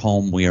at our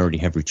home, we already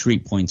have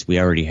retreat points, we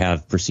already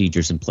have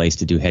procedures in place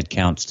to do head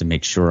counts to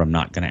make sure I'm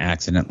not going to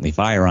accidentally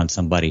fire on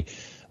somebody.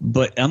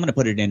 But I'm going to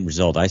put it in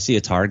result. I see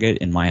a target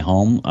in my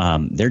home.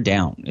 They're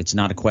down. It's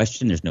not a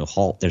question. There's no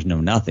halt. There's no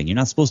nothing. You're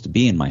not supposed to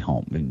be in my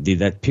home.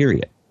 That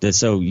period.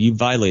 So you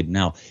violated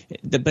now.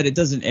 But it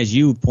doesn't, as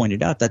you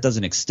pointed out, that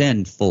doesn't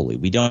extend fully.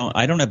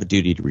 I don't have a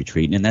duty to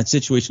retreat. And in that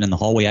situation in the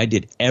hallway, I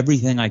did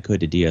everything I could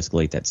to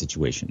de-escalate that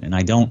situation. And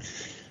I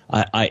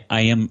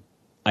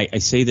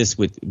say this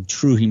with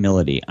true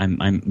humility.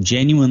 I'm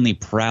genuinely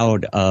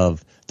proud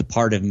of the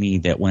part of me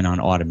that went on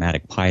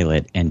automatic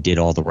pilot and did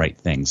all the right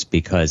things,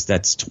 because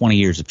that's 20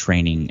 years of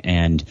training,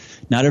 and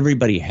not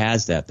everybody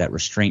has that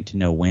restraint to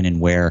know when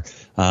and where.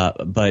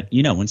 But,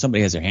 you know, when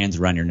somebody has their hands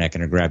around your neck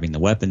and are grabbing the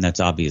weapon,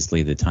 that's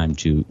obviously the time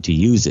to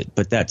use it.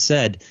 But that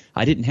said,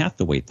 I didn't have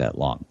to wait that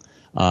long.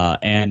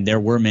 And there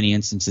were many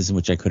instances in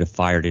which I could have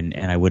fired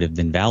and I would have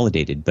been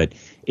validated. But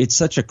it's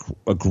such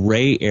a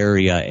gray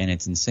area, and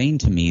it's insane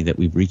to me that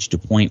we've reached a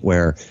point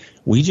where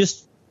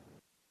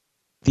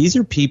these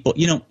are people,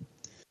 you know,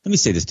 let me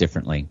say this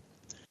differently.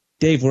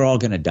 Dave, we're all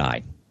going to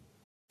die.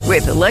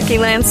 With the Lucky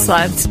Land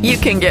Slots, you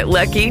can get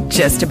lucky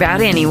just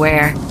about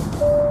anywhere.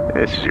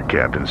 This is your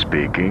captain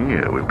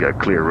speaking. We've got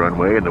clear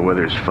runway and the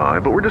weather's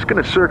fine, but we're just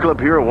going to circle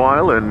up here a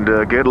while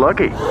and get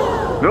lucky.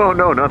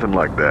 No, nothing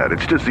like that.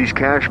 It's just these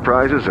cash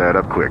prizes add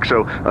up quick.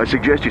 So I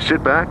suggest you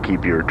sit back,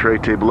 keep your tray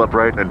table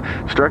upright, and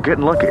start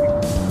getting lucky.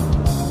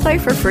 Play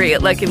for free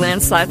at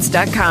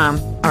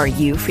LuckyLandSlots.com. Are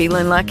you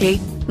feeling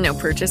lucky? No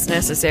purchase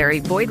necessary.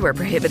 Void where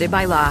prohibited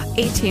by law.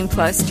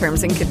 18+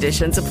 terms and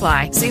conditions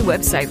apply. See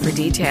website for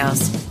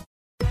details.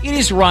 It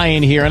is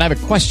Ryan here, and I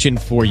have a question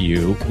for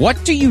you.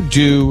 What do you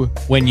do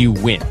when you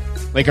win?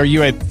 Like, are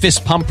you a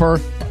fist pumper,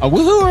 a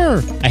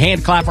woohooer, a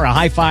hand clapper, a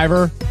high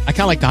fiver? I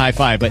kind of like the high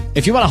five, but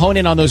if you want to hone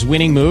in on those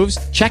winning moves,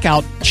 check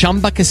out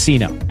Chumba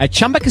Casino. At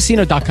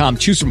ChumbaCasino.com,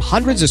 choose from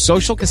hundreds of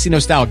social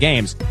casino-style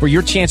games for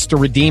your chance to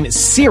redeem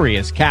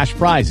serious cash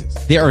prizes.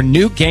 There are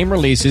new game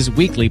releases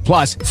weekly,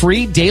 plus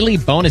free daily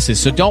bonuses.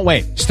 So don't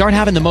wait. Start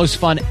having the most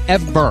fun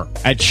ever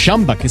at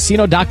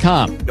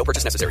ChumbaCasino.com. No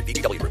purchase necessary.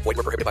 VGW Group. Void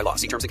where prohibited by law.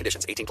 See terms and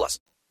conditions. 18+.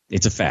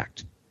 It's a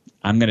fact.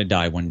 I'm going to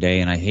die one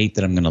day, and I hate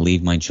that I'm going to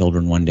leave my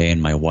children one day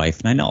and my wife,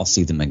 and I know I'll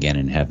see them again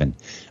in heaven.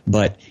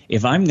 But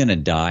if I'm going to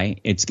die,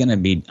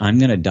 I'm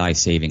going to die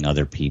saving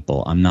other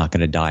people. I'm not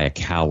going to die a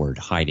coward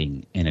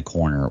hiding in a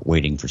corner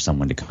waiting for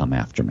someone to come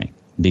after me.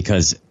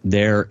 Because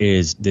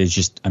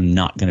I'm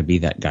not going to be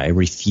that guy. I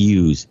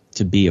refuse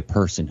to be a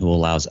person who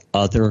allows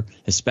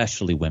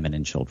especially women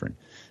and children,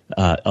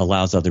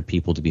 allows other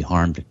people to be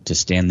harmed, to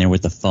stand there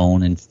with a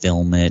phone and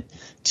film it,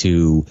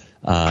 to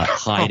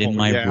hide in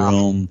my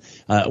room.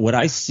 What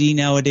I see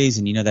nowadays,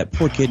 and that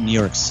poor kid in New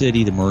York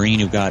City, the Marine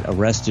who got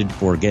arrested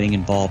for getting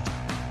involved,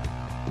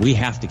 we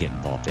have to get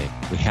involved, Dave.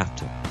 We have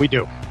to. We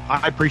do.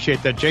 I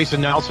appreciate that.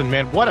 Jason Nelson,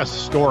 man, what a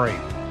story.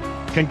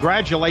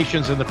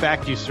 Congratulations on the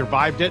fact you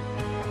survived it.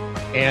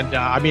 And,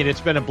 it's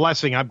been a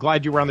blessing. I'm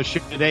glad you were on the show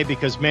today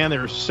because, man,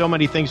 there are so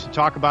many things to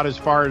talk about as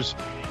far as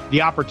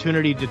the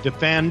opportunity to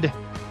defend.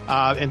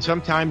 And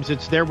sometimes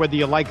it's there whether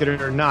you like it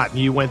or not. And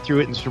you went through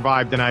it and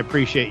survived, and I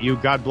appreciate you.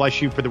 God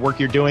bless you for the work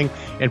you're doing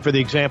and for the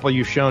example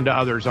you've shown to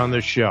others on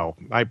this show.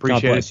 I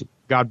appreciate it.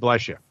 God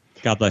bless you.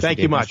 God bless you. Thank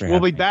you much. We'll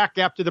be back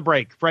after the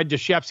break. Fred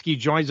Deshefsky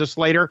joins us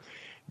later.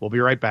 We'll be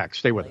right back.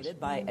 Stay with us.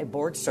 By a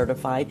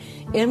board-certified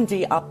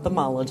MD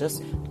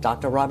ophthalmologist,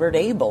 Dr. Robert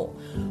Abel.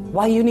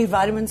 Why you need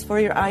vitamins for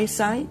your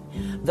eyesight?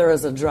 There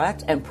is a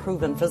direct and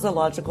proven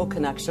physiological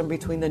connection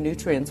between the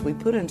nutrients we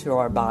put into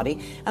our body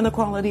and the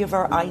quality of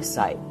our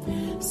eyesight.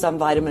 Some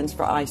vitamins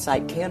for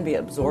eyesight can be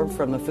absorbed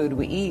from the food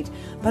we eat,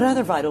 but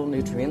other vital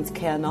nutrients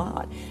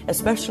cannot,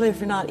 especially if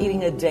you're not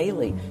eating a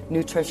daily,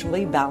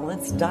 nutritionally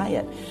balanced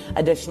diet.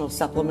 Additional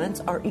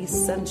supplements are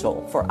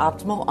essential for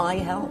optimal eye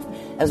health,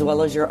 as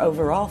well as your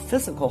overall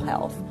physical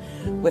health.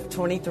 With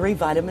 23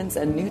 vitamins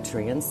and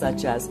nutrients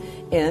such as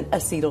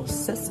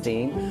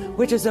N-acetylcysteine,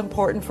 which is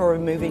important for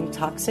removing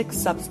toxic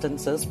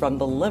substances from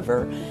the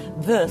liver,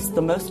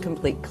 the most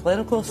complete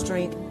clinical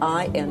strength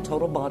eye and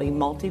total body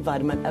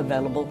multivitamin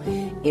available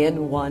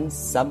in one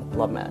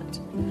supplement.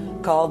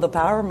 Call the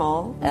Power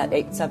Mall at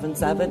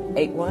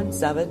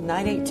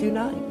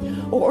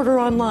 877-817-9829 or order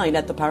online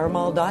at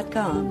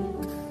thepowermall.com.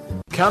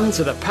 Come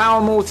to the Power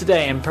Mall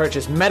today and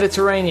purchase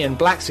Mediterranean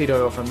black seed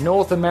oil from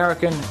North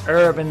American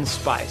Urban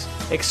Spice,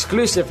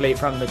 exclusively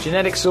from the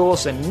genetic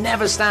source and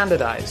never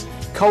standardized.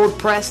 Cold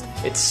pressed,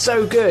 it's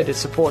so good it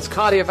supports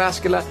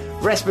cardiovascular,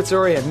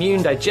 respiratory,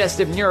 immune,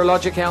 digestive,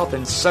 neurologic health,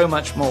 and so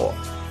much more.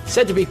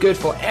 Said to be good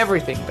for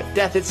everything but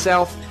death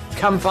itself,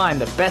 come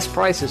find the best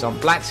prices on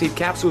black seed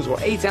capsules or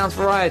 8-ounce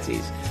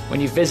varieties when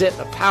you visit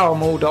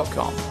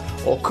thepowermall.com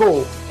or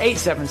call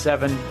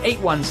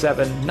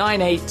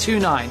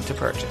 877-817-9829 to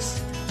purchase.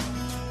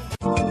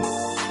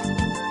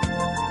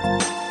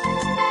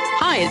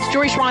 Hi, it's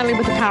Joyce Riley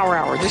with the Power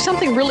Hour. There's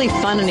something really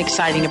fun and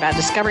exciting about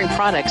discovering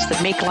products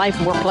that make life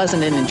more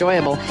pleasant and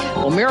enjoyable.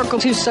 Well, Miracle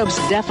 2 soaps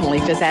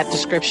definitely fit that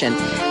description.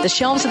 The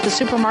shelves at the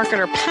supermarket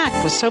are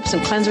packed with soaps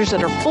and cleansers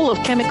that are full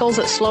of chemicals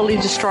that slowly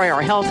destroy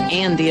our health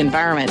and the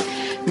environment.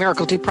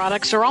 Miracle 2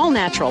 products are all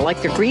natural,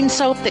 like the green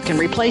soap that can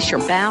replace your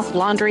bath,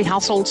 laundry,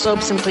 household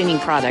soaps, and cleaning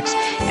products.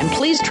 And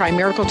please try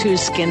Miracle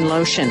 2's skin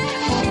lotion.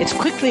 It's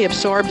quickly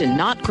absorbed and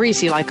not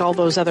greasy like all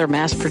those other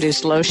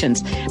mass-produced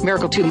lotions.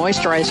 Miracle 2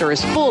 moisturizer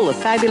is full of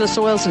fabulous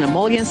oils and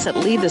emollients that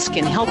leave the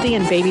skin healthy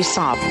and baby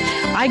soft.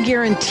 I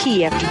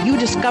guarantee after you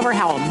discover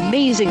how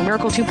amazing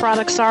Miracle 2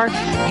 products are,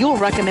 you'll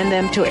recommend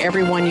them to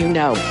everyone you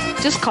know.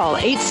 Just call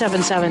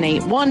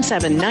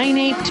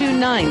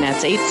 877-817-9829.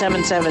 That's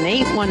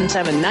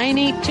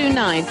 877-817-9829.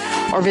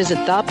 Or visit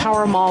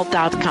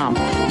thepowermall.com.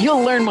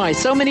 You'll learn why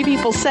so many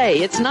people say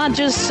it's not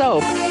just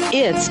soap,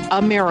 it's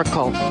a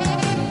miracle.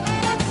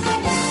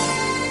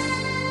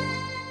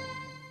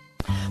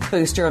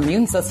 Boost your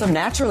immune system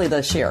naturally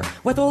this year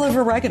with oil of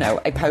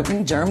oregano, a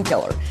potent germ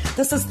killer.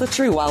 This is the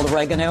true wild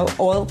oregano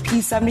oil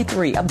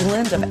P73, a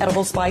blend of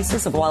edible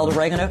spices of wild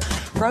oregano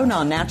grown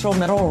on natural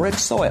mineral-rich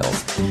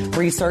soils.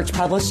 Research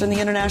published in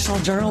the International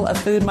Journal of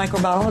Food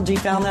Microbiology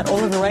found that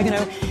oil of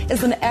oregano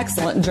is an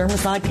excellent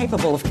germicide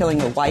capable of killing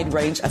a wide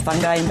range of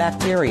fungi and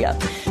bacteria.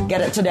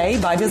 Get it today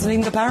by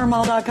visiting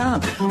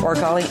thepowermall.com or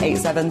calling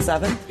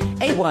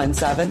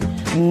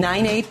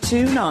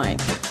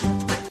 877-817-9829.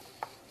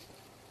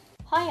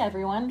 Hi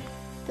everyone,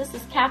 this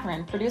is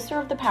Catherine, producer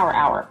of the Power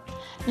Hour.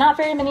 Not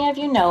very many of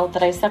you know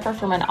that I suffer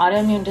from an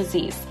autoimmune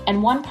disease,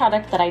 and one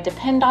product that I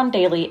depend on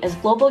daily is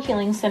Global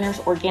Healing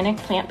Center's organic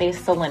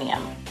plant-based selenium.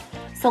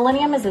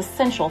 Selenium is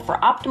essential for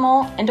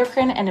optimal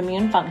endocrine and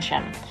immune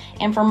function,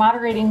 and for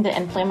moderating the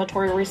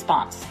inflammatory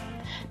response.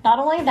 Not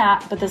only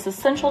that, but this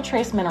essential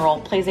trace mineral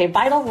plays a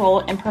vital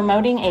role in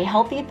promoting a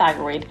healthy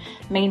thyroid,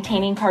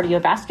 maintaining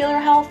cardiovascular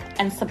health,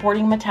 and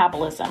supporting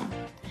metabolism.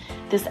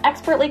 This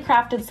expertly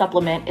crafted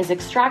supplement is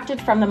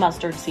extracted from the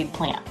mustard seed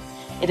plant.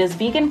 It is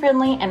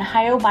vegan-friendly and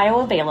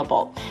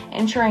bioavailable,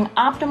 ensuring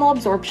optimal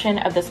absorption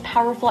of this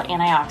powerful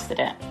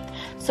antioxidant.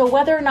 So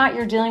whether or not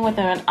you're dealing with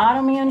an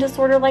autoimmune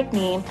disorder like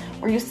me,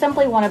 or you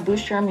simply want to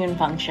boost your immune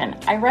function,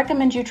 I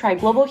recommend you try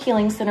Global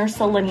Healing Center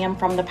Selenium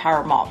from the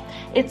Power Mall.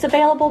 It's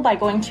available by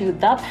going to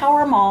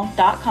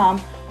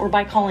thepowermall.com or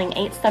by calling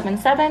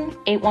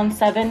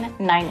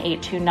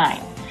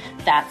 877-817-9829.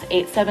 That's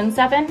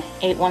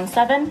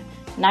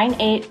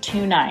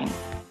 877-817-9829.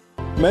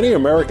 Many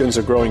Americans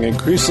are growing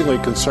increasingly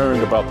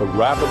concerned about the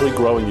rapidly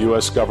growing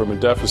U.S.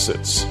 government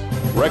deficits,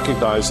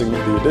 recognizing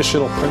the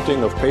additional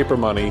printing of paper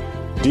money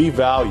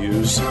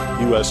devalues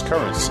U.S.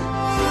 currency.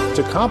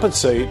 To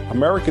compensate,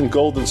 American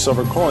gold and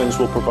silver coins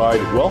will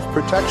provide wealth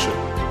protection.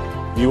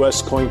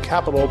 U.S. Coin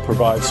Capital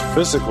provides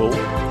physical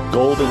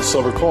gold and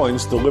silver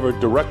coins delivered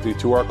directly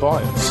to our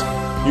clients.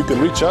 You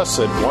can reach us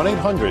at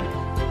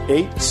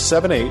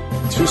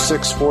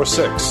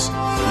 1-800-878-2646,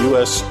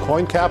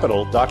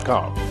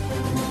 uscoincapital.com.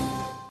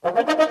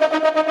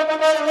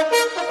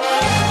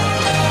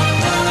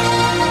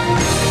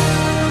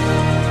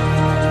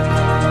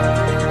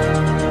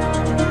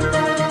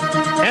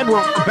 And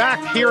we're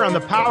back here on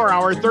the Power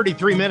Hour,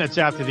 33 minutes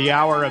after the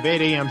hour of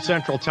 8 a.m.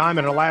 Central Time.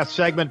 In our last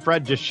segment,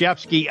 Fred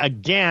Deshefsky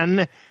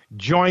again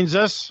joins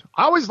us.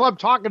 I always love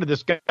talking to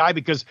this guy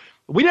because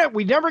we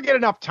never get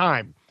enough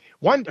time.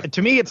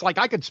 To me, it's like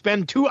I could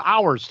spend 2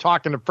 hours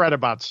talking to Fred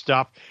about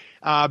stuff.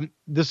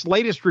 This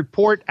latest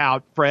report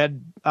out,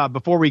 Fred,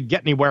 before we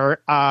get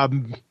anywhere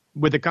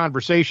with the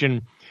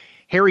conversation,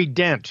 Harry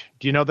Dent,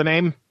 do you know the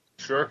name?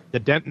 Sure. The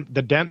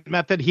Dent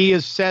method. He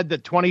has said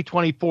that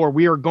 2024,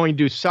 we are going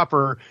to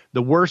suffer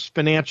the worst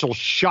financial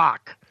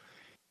shock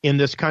in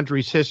this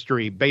country's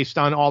history based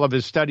on all of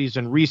his studies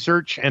and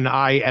research. And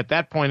I, at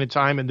that point in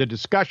time in the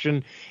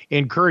discussion,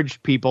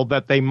 encouraged people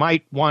that they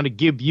might want to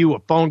give you a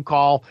phone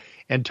call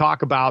and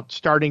talk about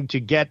starting to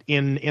get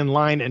in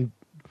line and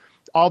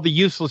all the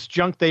useless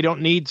junk they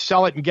don't need,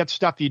 sell it and get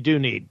stuff you do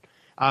need.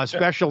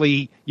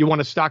 Especially you want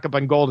to stock up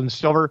on gold and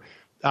silver.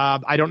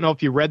 I don't know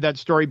if you read that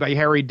story by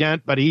Harry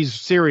Dent, but he's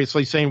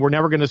seriously saying we're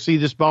never going to see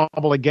this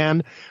bubble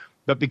again.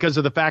 But because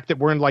of the fact that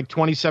we're in like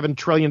 $27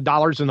 trillion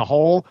in the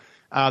hole,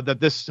 that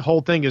this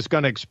whole thing is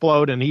going to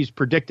explode, and he's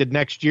predicted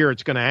next year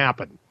it's going to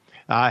happen.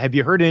 Have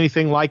you heard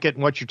anything like it,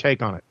 and what's your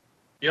take on it?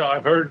 Yeah,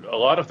 I've heard a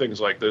lot of things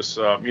like this.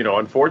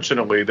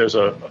 Unfortunately, there's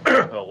a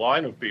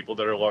line of people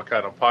that are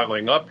kind of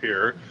piling up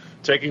here,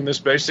 taking this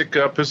basic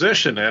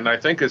position, and I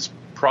think it's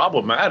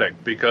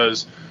problematic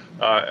because,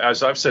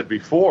 as I've said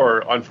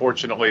before,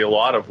 unfortunately, a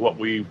lot of what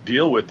we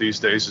deal with these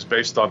days is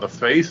based on the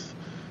faith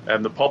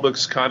and the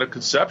public's kind of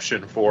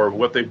conception for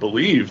what they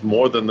believe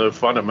more than the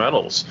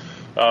fundamentals.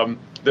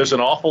 There's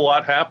an awful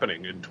lot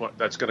happening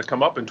that's going to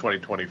come up in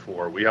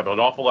 2024. We have an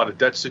awful lot of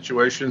debt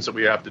situations that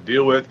we have to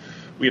deal with.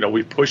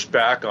 We pushed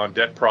back on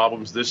debt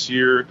problems this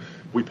year.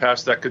 We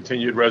passed that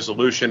continued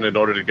resolution in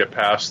order to get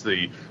past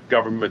the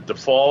government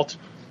default.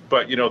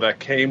 But, that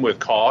came with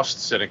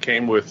costs, and it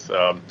came with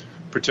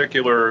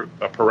particular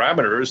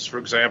parameters. For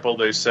example,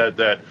 they said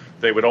that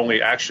they would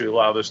only actually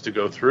allow this to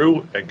go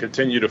through and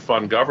continue to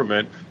fund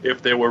government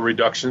if there were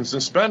reductions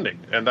in spending.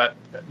 And that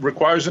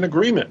requires an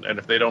agreement. And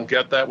if they don't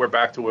get that, we're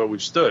back to where we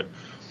stood.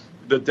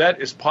 The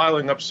debt is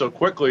piling up so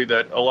quickly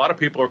that a lot of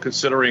people are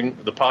considering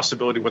the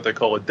possibility of what they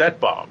call a debt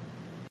bomb,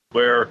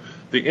 where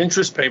the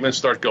interest payments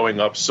start going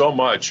up so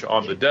much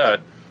on the debt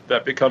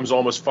that becomes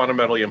almost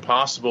fundamentally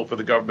impossible for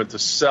the government to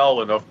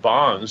sell enough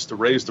bonds to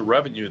raise the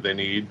revenue they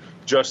need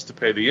just to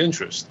pay the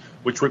interest,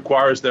 which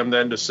requires them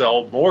then to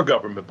sell more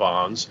government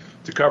bonds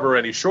to cover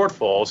any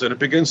shortfalls, and it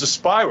begins a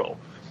spiral,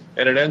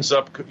 and it ends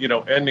up,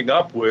 ending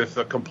up with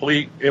a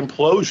complete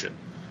implosion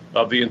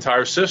of the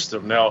entire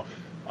system. Now,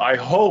 I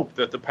hope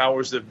that the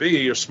powers that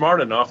be are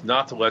smart enough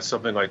not to let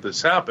something like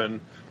this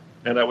happen,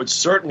 and I would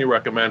certainly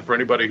recommend for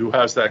anybody who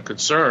has that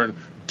concern,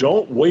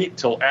 don't wait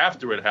till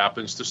after it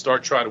happens to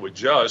start trying to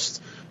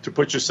adjust to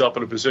put yourself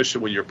in a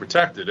position where you're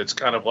protected. It's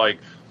kind of like,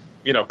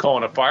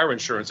 calling a fire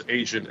insurance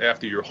agent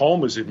after your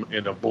home is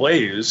in a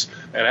blaze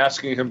and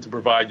asking him to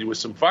provide you with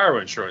some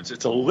fire insurance.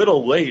 It's a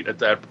little late at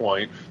that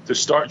point to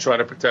start trying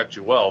to protect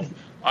your wealth.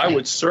 I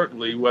would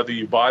certainly, whether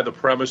you buy the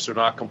premise or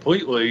not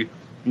completely,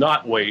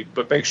 not wait,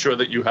 but make sure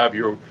that you have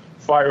your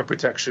fire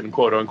protection,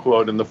 quote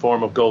unquote, in the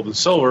form of gold and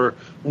silver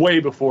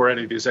way before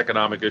any of these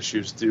economic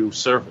issues do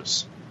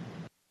surface.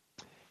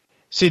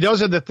 See,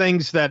 those are the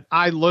things that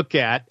I look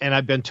at and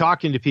I've been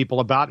talking to people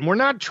about, and we're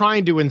not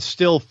trying to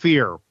instill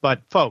fear,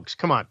 but folks,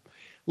 come on,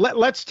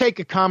 let's take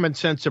a common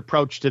sense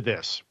approach to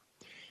this.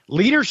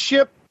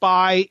 Leadership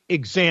by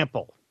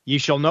example. You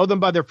shall know them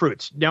by their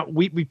fruits. Now,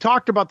 we've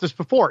talked about this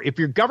before. If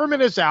your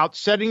government is out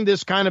setting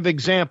this kind of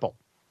example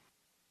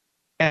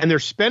and they're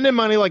spending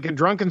money like a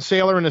drunken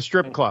sailor in a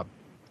strip club,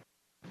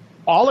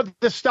 all of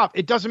this stuff,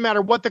 it doesn't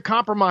matter what the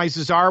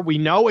compromises are. We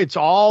know it's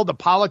all the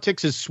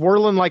politics is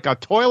swirling like a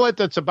toilet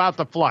that's about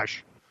to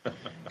flush.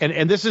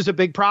 And this is a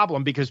big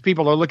problem because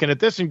people are looking at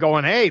this and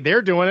going, hey,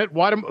 they're doing it.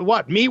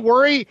 What? Me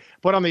worry?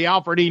 Put on the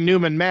Alfred E.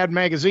 Newman Mad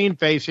Magazine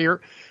face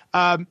here.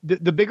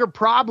 The bigger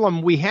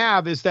problem we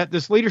have is that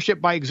this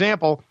leadership by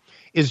example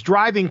is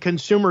driving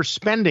consumer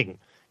spending.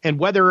 And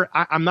whether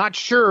I'm not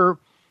sure,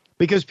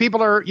 because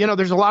people are,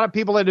 there's a lot of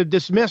people that have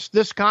dismissed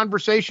this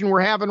conversation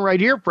we're having right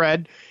here,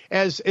 Fred,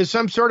 as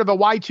some sort of a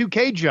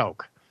Y2K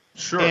joke.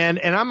 Sure. And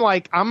I'm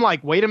like,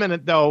 wait a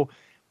minute, though.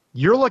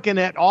 You're looking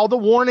at all the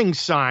warning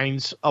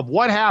signs of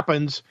what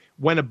happens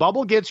when a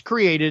bubble gets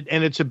created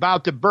and it's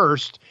about to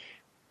burst.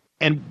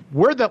 And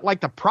we're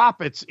the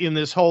prophets in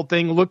this whole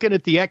thing, looking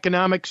at the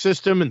economic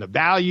system and the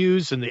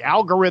values and the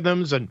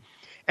algorithms and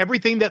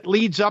everything that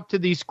leads up to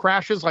these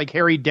crashes, like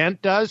Harry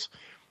Dent does,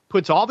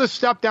 puts all this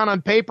stuff down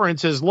on paper and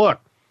says, look,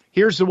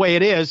 here's the way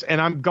it is,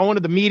 and I'm going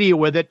to the media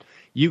with it.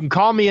 You can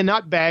call me a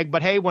nutbag,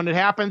 but hey, when it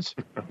happens,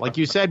 like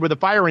you said with the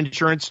fire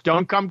insurance,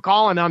 don't come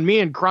calling on me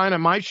and crying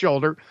on my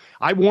shoulder.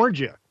 I warned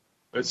you.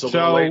 It's a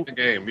little late in the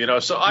game,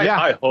 So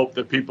I hope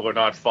that people are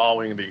not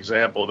following the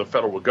example of the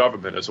federal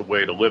government as a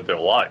way to live their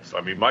life.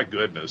 I mean, my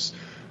goodness,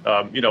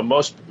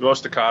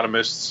 most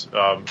economists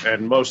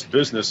and most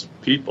business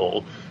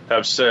people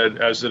have said,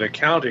 as an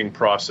accounting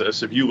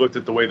process, if you looked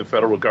at the way the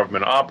federal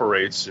government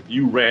operates, if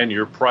you ran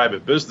your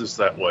private business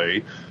that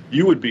way,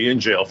 you would be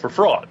in jail for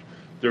fraud.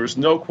 There is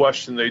no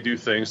question they do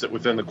things that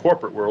within the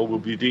corporate world will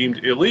be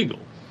deemed illegal.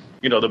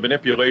 The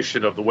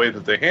manipulation of the way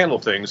that they handle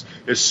things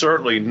is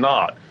certainly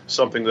not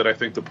something that I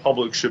think the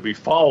public should be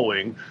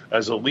following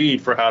as a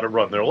lead for how to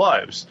run their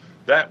lives.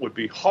 That would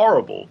be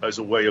horrible as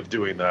a way of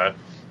doing that.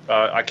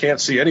 I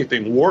can't see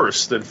anything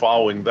worse than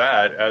following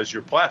that as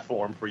your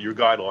platform for your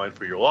guideline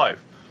for your life.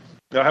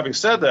 Now, having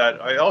said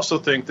that, I also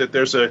think that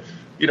there's a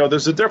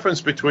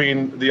difference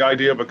between the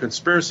idea of a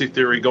conspiracy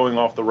theory going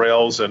off the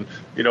rails and,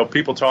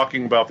 people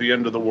talking about the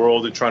end of the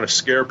world and trying to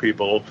scare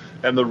people,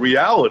 and the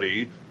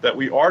reality that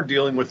we are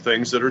dealing with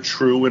things that are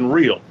true and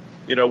real.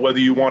 Whether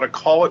you want to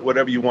call it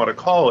whatever you want to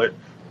call it,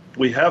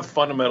 we have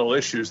fundamental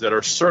issues that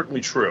are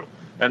certainly true.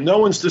 And no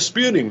one's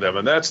disputing them.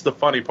 And that's the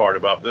funny part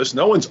about this.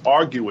 No one's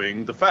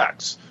arguing the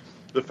facts.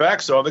 The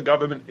facts are the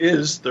government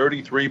is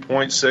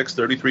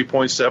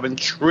 $33.7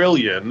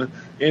 trillion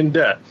in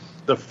debt.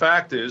 The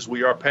fact is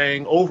we are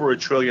paying over $1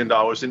 trillion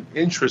in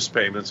interest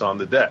payments on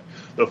the debt.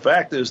 The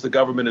fact is the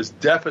government is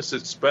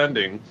deficit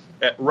spending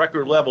at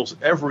record levels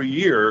every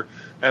year,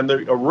 and the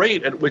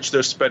rate at which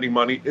they're spending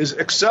money is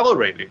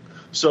accelerating.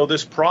 So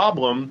this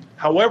problem,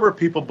 however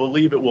people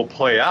believe it will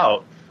play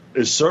out,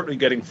 is certainly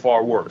getting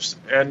far worse.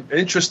 And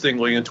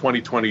interestingly, in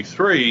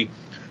 2023,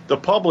 the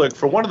public,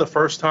 for one of the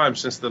first times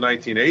since the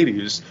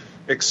 1980s,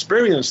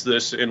 experienced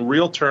this in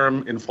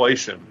real-term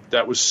inflation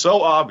that was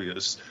so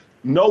obvious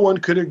no one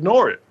could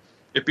ignore it.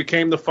 It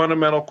became the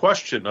fundamental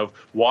question of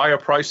why are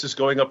prices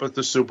going up at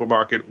the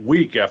supermarket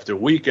week after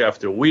week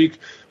after week.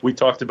 We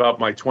talked about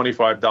my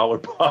 $25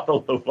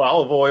 bottle of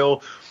olive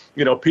oil.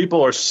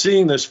 People are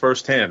seeing this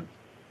firsthand.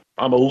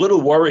 I'm a little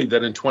worried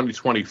that in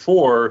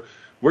 2024,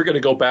 we're going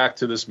to go back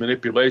to this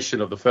manipulation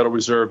of the Federal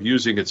Reserve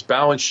using its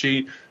balance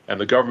sheet and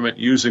the government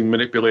using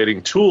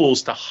manipulating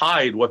tools to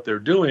hide what they're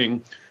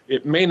doing.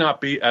 It may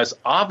not be as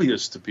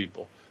obvious to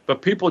people,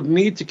 but people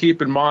need to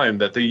keep in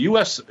mind that the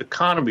U.S.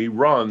 economy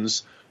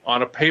runs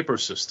on a paper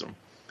system,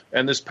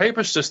 and this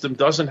paper system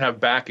doesn't have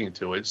backing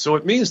to it. So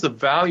it means the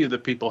value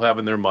that people have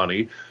in their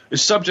money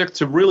is subject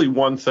to really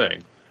one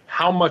thing: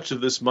 how much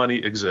of this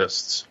money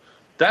exists.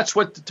 That's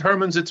what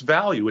determines its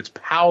value, its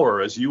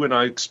power as you and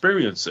I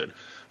experience it.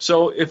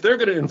 So if they're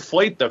going to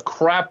inflate the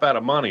crap out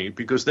of money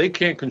because they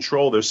can't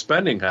control their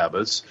spending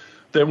habits,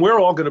 then we're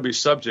all going to be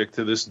subject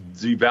to this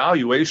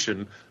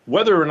devaluation,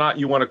 whether or not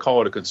you want to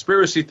call it a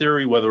conspiracy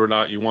theory, whether or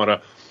not you want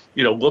to,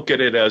 look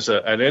at it as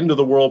an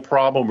end-of-the-world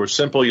problem or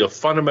simply a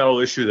fundamental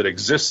issue that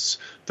exists,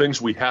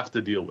 things we have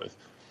to deal with.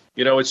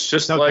 It's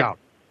just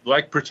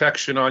like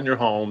protection on your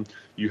home.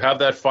 You have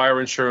that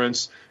fire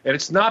insurance, and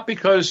it's not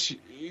because,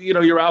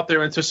 you're out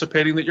there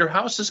anticipating that your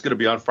house is going to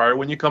be on fire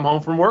when you come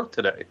home from work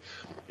today.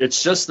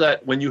 It's just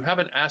that when you have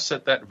an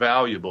asset that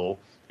valuable,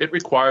 it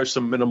requires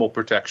some minimal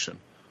protection.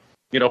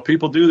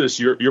 People do this.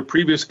 Your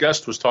previous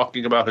guest was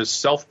talking about his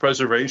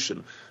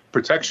self-preservation,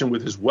 protection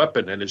with his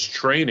weapon and his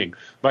training.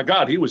 My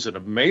God, he was an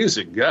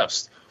amazing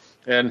guest,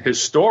 and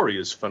his story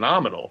is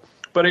phenomenal.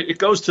 But it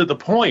goes to the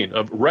point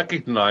of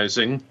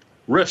recognizing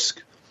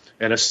risk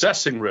and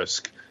assessing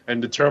risk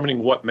and determining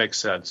what makes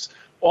sense.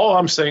 All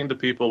I'm saying to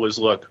people is,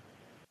 look,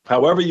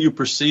 however you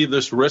perceive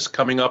this risk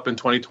coming up in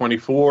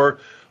 2024,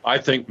 I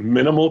think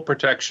minimal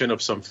protection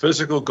of some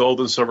physical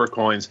gold and silver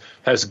coins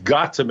has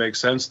got to make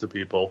sense to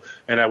people.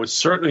 And I would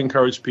certainly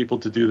encourage people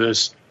to do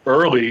this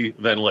early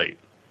than late.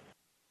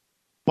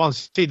 Well,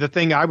 see, the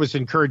thing I was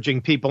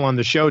encouraging people on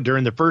the show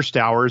during the first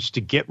hour is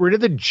to get rid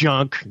of the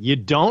junk you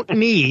don't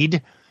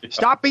need.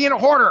 Stop being a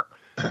hoarder.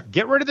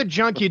 Get rid of the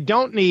junk you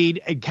don't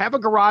need. Have a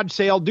garage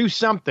sale. Do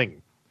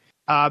something.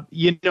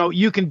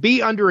 You can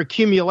be under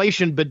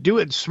accumulation, but do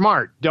it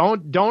smart.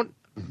 Don't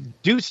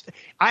do.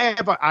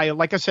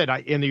 Like I said,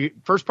 in the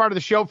first part of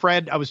the show,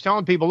 Fred, I was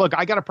telling people, look,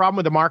 I got a problem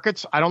with the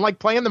markets. I don't like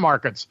playing the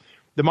markets.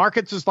 The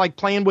markets is like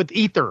playing with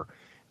ether.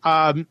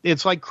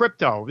 It's like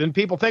crypto. And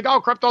people think,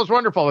 oh, crypto's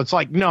wonderful. It's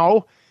like,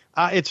 no,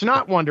 it's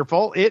not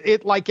wonderful.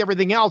 It like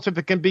everything else, if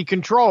it can be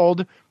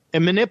controlled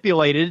and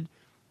manipulated,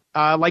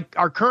 like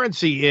our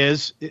currency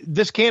is,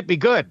 this can't be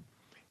good.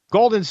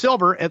 Gold and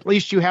silver, at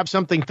least you have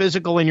something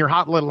physical in your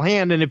hot little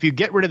hand. And if you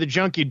get rid of the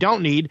junk you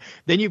don't need,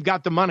 then you've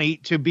got the money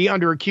to be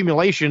under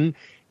accumulation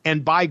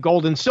and buy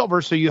gold and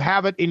silver so you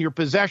have it in your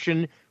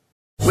possession.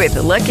 With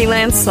the Lucky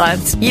Land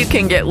Slots, you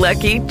can get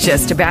lucky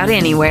just about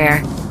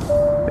anywhere.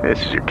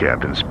 This is your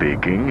captain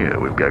speaking.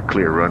 We've got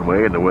clear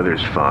runway and the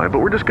weather's fine, but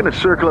we're just going to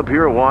circle up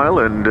here a while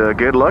and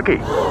get lucky.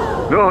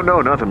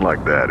 No, nothing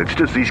like that. It's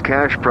just these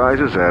cash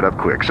prizes add up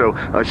quick. So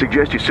I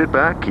suggest you sit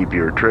back, keep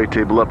your tray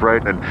table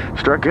upright, and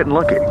start getting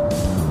lucky.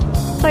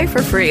 Play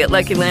for free at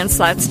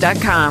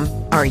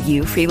LuckyLandSlots.com. Are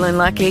you feeling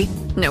lucky?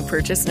 No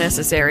purchase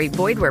necessary.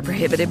 Void where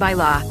prohibited by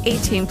law.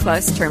 18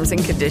 plus terms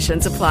and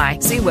conditions apply.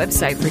 See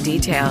website for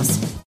details.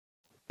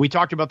 We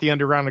talked about the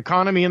underground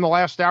economy in the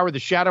last hour, the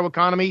shadow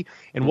economy,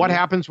 and what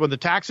happens when the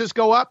taxes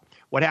go up,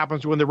 what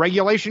happens when the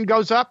regulation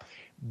goes up.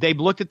 They've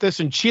looked at this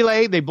in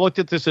Chile. They've looked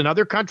at this in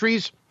other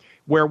countries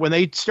where when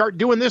they start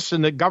doing this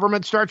and the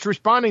government starts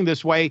responding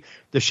this way,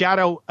 the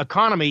shadow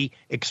economy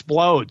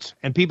explodes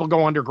and people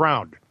go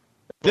underground.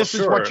 This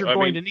is what you're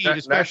going to need,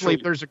 especially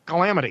if there's a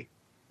calamity.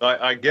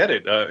 I get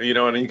it,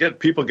 and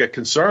people get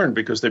concerned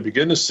because they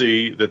begin to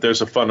see that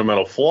there's a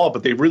fundamental flaw,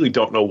 but they really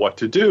don't know what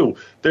to do.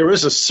 There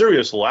is a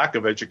serious lack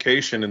of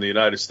education in the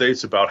United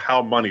States about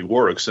how money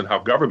works and how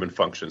government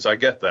functions. I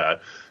get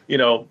that.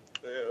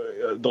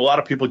 A lot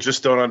of people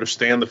just don't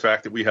understand the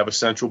fact that we have a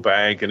central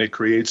bank and it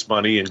creates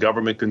money and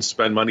government can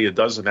spend money it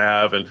doesn't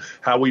have and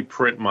how we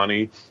print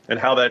money and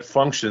how that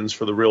functions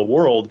for the real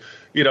world.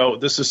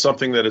 This is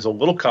something that is a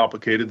little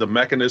complicated. The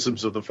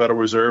mechanisms of the Federal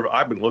Reserve,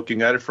 I've been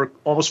looking at it for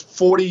almost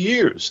 40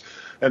 years,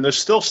 and there's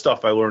still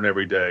stuff I learn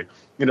every day.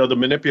 The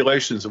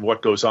manipulations of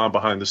what goes on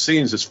behind the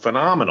scenes is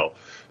phenomenal.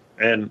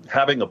 And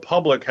having a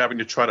public having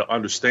to try to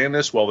understand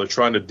this while they're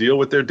trying to deal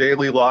with their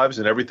daily lives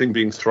and everything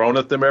being thrown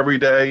at them every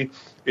day,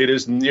 it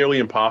is nearly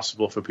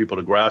impossible for people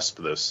to grasp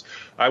this.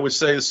 I would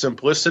say the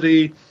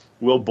simplicity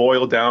will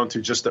boil down to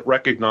just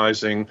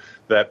recognizing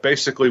that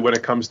basically when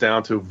it comes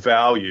down to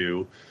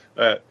value,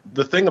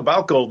 the thing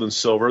about gold and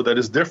silver that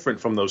is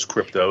different from those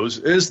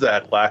cryptos is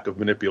that lack of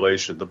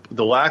manipulation,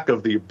 the lack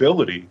of the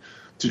ability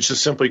to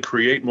just simply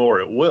create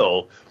more at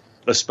will,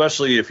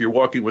 especially if you're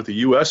working with the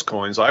U.S.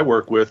 coins I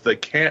work with, they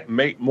can't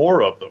make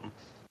more of them.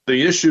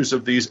 The issues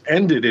of these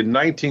ended in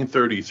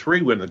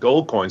 1933 when the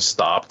gold coins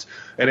stopped,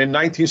 and in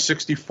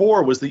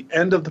 1964 was the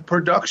end of the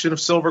production of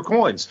silver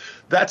coins.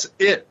 That's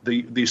it.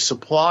 The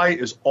supply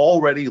is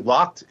already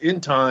locked in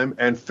time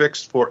and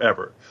fixed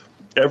forever.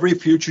 Every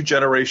future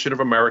generation of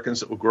Americans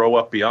that will grow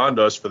up beyond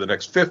us for the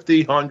next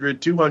 50,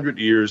 100, 200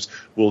 years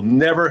will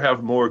never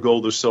have more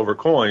gold or silver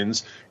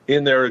coins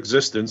in their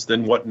existence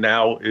than what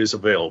now is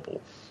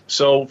available.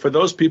 So for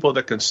those people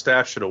that can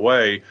stash it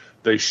away,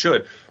 they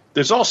should.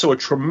 There's also a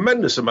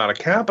tremendous amount of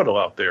capital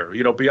out there,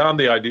 beyond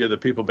the idea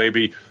that people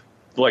maybe,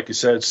 like you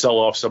said, sell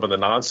off some of the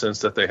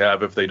nonsense that they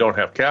have if they don't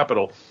have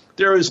capital.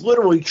 There is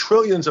literally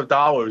trillions of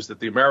dollars that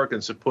the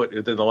Americans have put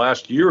in the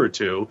last year or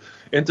two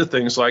into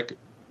things like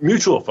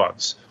mutual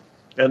funds.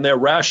 And their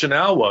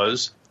rationale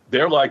was,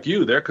 they're like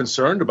you, they're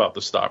concerned about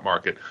the stock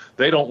market.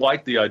 They don't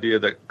like the idea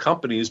that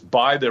companies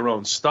buy their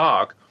own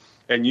stock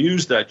and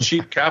use that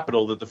cheap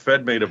capital that the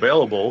Fed made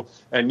available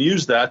and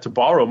use that to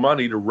borrow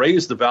money to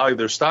raise the value of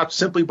their stock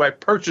simply by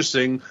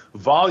purchasing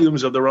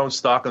volumes of their own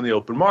stock on the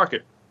open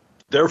market,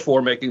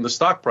 therefore making the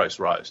stock price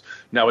rise.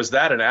 Now, is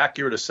that an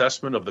accurate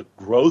assessment of the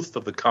growth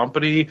of the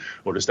company,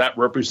 or does that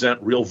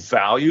represent real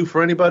value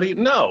for anybody?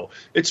 No,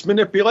 it's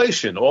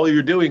manipulation. All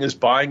you're doing is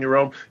buying your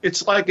own.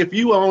 It's like if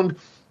you owned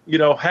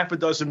half a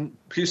dozen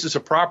pieces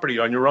of property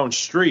on your own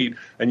street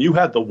and you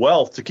had the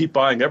wealth to keep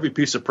buying every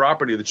piece of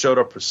property that showed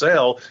up for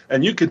sale,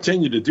 and you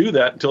continue to do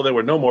that until there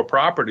were no more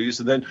properties,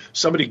 and then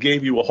somebody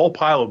gave you a whole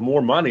pile of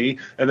more money,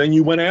 and then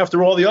you went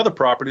after all the other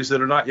properties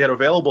that are not yet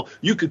available,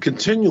 you could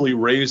continually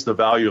raise the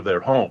value of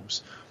their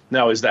homes.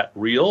 Now, is that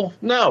real?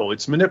 No,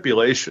 it's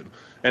manipulation.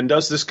 And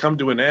does this come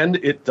to an end?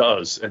 It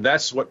does. And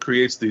that's what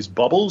creates these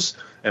bubbles.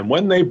 And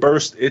when they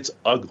burst, it's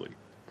ugly.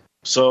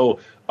 So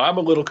I'm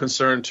a little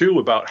concerned, too,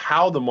 about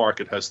how the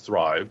market has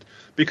thrived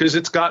because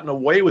it's gotten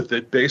away with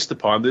it based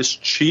upon this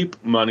cheap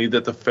money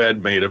that the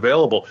Fed made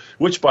available,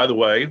 which, by the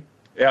way,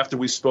 after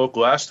we spoke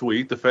last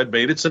week, the Fed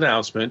made its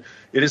announcement.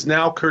 It is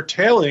now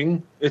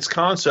curtailing its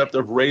concept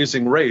of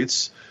raising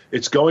rates.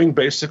 It's going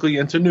basically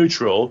into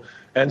neutral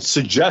and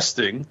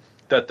suggesting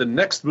that the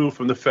next move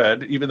from the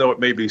Fed, even though it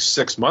may be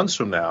 6 months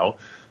from now,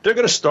 they're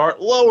going to start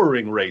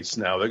lowering rates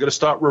now. They're going to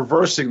start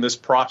reversing this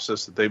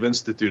process that they've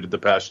instituted the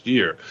past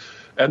year.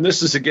 And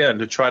this is, again,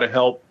 to try to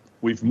help.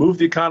 We've moved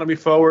the economy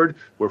forward.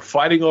 We're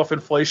fighting off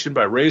inflation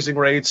by raising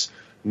rates.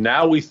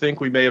 Now we think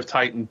we may have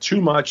tightened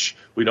too much.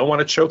 We don't want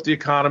to choke the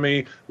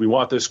economy. We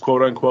want this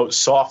quote-unquote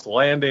soft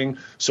landing,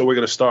 so we're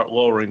going to start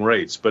lowering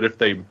rates. But if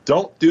they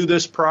don't do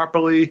this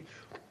properly,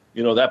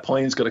 that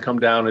plane's going to come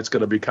down. It's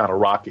going to be kind of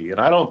rocky. And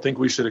I don't think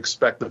we should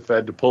expect the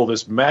Fed to pull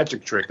this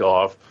magic trick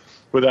off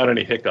without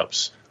any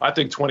hiccups. I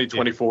think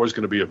 2024 is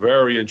going to be a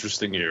very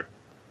interesting year.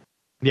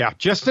 Yeah,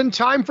 just in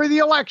time for the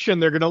election,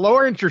 they're going to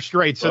lower interest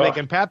rates so they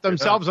can pat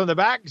themselves on the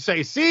back and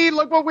say, see,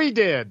 look what we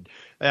did.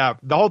 The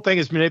whole thing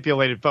is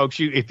manipulated, folks.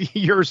 If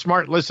you're a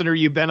smart listener,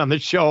 you've been on the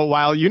show a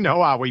while, you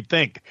know how we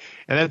think.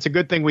 And that's a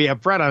good thing we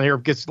have Fred on here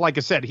because, like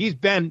I said, he's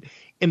been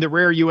in the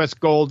rare U.S.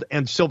 gold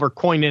and silver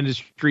coin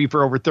industry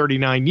for over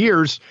 39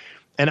 years.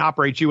 and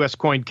operates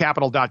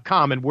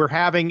uscoincapital.com. And we're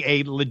having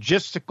a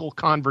logistical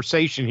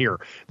conversation here.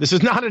 This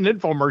is not an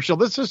infomercial.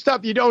 This is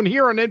stuff you don't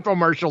hear in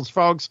infomercials,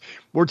 folks.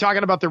 We're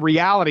talking about the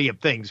reality of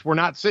things. We're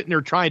not sitting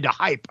there trying to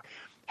hype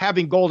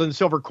having gold and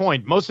silver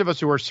coin. Most of us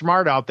who are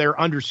smart out there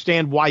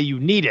understand why you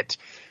need it.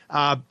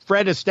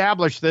 Fred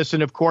established this,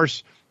 and of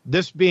course,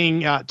 this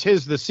being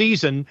 'tis the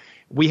season,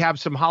 we have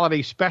some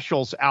holiday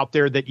specials out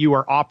there that you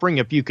are offering.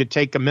 If you could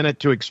take a minute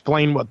to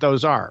explain what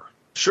those are.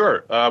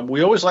 Sure.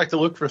 We always like to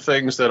look for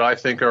things that I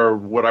think are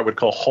what I would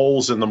call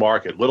holes in the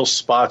market, little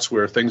spots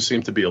where things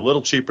seem to be a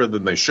little cheaper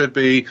than they should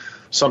be.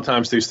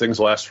 Sometimes these things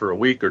last for a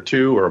week or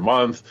two or a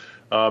month.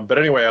 But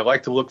anyway, I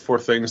like to look for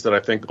things that I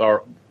think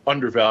are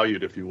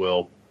undervalued, if you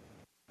will.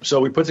 So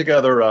we put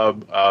together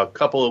a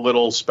couple of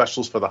little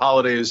specials for the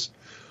holidays.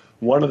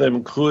 One of them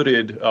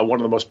included one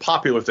of the most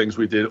popular things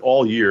we did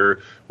all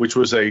year, which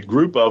was a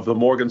group of the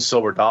Morgan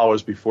silver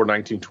dollars before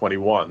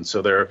 1921.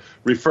 So they're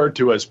referred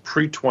to as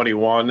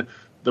pre-21.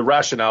 The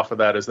rationale for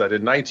that is that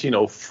in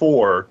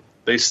 1904,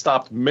 they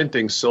stopped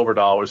minting silver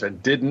dollars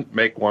and didn't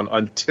make one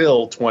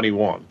until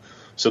 21.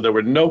 So there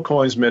were no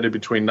coins minted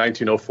between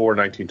 1904 and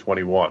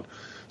 1921.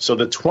 So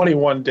the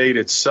 21 date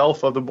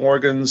itself of the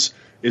Morgans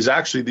is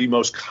actually the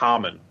most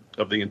common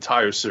of the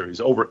entire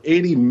series. Over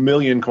 80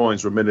 million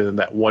coins were minted in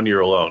that 1 year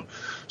alone.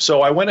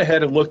 So I went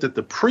ahead and looked at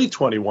the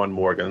pre-21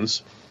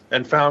 Morgans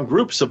and found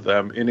groups of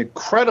them in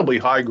incredibly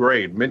high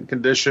grade, mint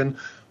condition,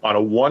 on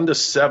a 1 to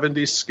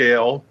 70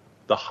 scale.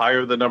 The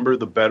higher the number,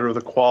 the better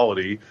the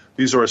quality.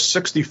 These are a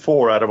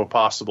 64 out of a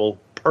possible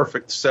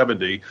perfect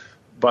 70.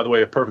 By the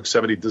way, a perfect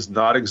 70 does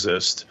not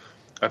exist.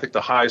 I think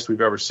the highest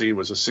we've ever seen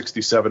was a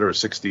 67 or a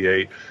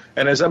 68.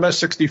 And as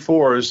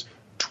MS64s,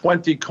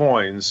 20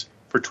 coins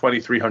for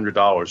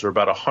 $2,300, or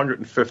about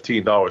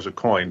 $115 a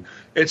coin.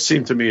 It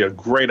seemed to me a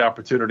great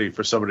opportunity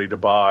for somebody to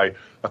buy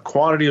a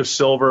quantity of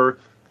silver,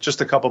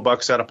 just a couple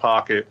bucks out of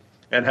pocket,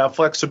 and have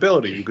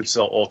flexibility. You could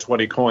sell all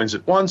 20 coins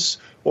at once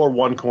or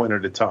one coin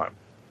at a time.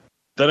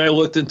 Then I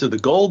looked into the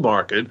gold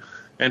market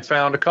and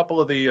found a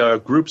couple of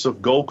the groups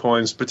of gold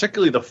coins,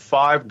 particularly the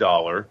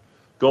 $5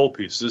 gold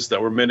pieces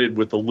that were minted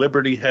with the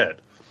Liberty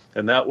head.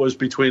 And that was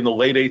between the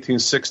late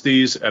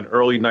 1860s and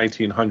early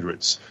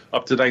 1900s.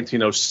 Up to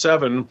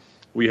 1907,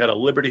 we had a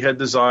Liberty head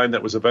design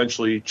that was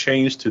eventually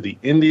changed to the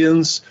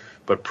Indians.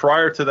 But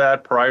prior to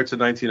that, prior to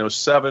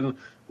 1907,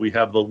 we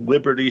have the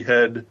Liberty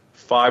head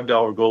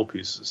 $5 gold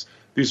pieces.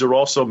 These are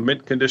also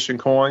mint condition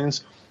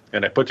coins,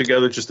 and I put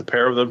together just a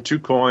pair of them, 2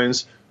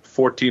 coins,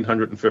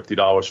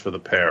 $1,450 for the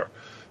pair.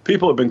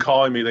 People have been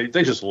calling me.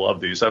 They just love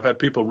these. I've had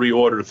people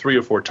reorder 3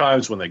 or 4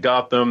 times when they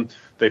got them.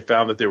 They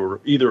found that they were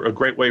either a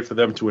great way for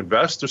them to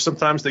invest, or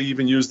sometimes they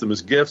even use them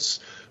as gifts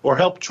or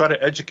help try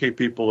to educate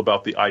people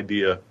about the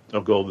idea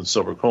of gold and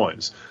silver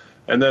coins.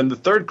 And then the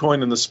third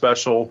coin in the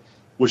special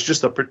was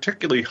just a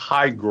particularly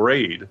high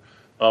grade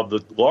of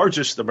the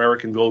largest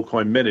American gold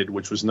coin minted,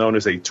 which was known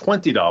as a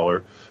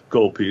 $20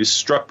 gold piece,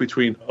 struck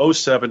between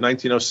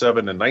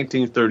 1907 and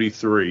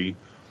 1933.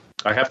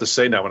 I have to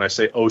say now, when I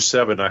say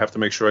 07, I have to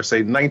make sure I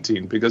say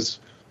 19,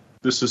 because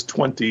this is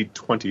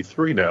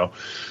 2023 now.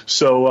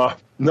 So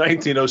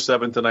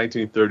 1907 to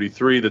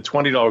 1933, the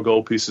 $20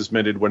 gold pieces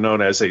minted were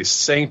known as a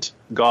St.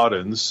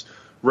 Gaudens,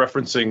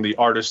 referencing the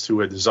artist who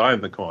had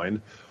designed the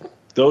coin.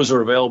 Those are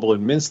available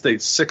in Mint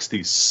State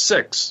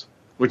 66,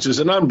 which is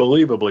an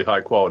unbelievably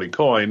high-quality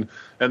coin,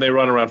 and they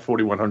run around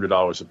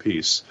 $4,100 a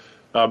piece.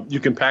 You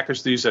can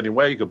package these any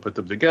way. You can put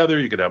them together.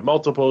 You can have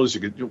multiples.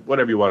 You can do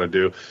whatever you want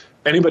to do.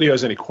 Anybody who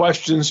has any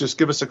questions, just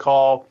give us a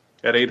call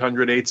at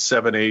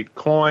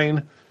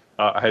 800-878-COIN.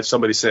 I had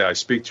somebody say I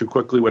speak too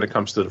quickly when it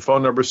comes to the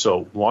phone number,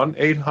 so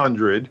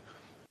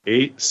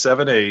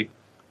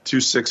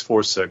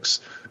 1-800-878-2646.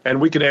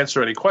 And we can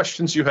answer any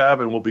questions you have,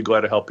 and we'll be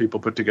glad to help people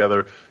put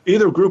together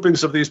either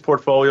groupings of these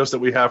portfolios that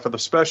we have for the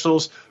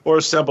specials or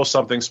assemble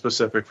something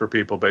specific for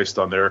people based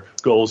on their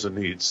goals and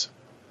needs.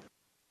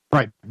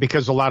 Right,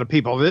 because a lot of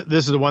people,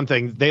 this is the one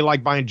thing, they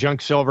like buying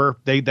junk silver.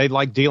 They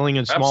like dealing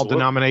in small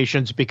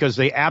denominations because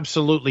they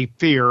absolutely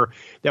fear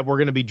that we're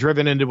going to be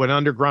driven into an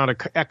underground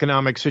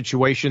economic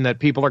situation, that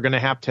people are going to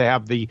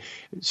have the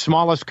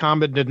smallest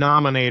common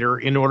denominator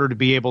in order to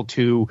be able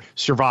to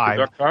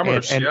survive.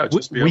 Commerce,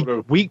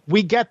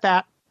 we get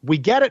that. We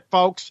get it,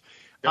 folks.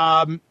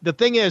 Yep. The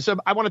thing is,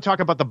 I want to talk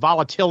about the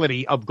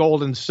volatility of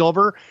gold and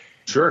silver.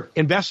 Sure.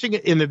 Investing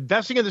in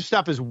this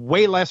stuff is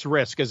way less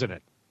risk, isn't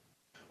it?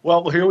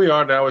 Well, here we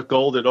are now with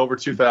gold at over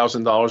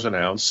 $2,000 an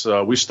ounce.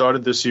 We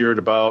started this year at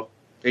about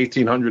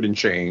 $1,800 and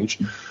change.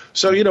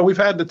 So, we've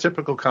had the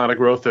typical kind of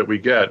growth that we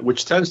get,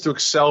 which tends to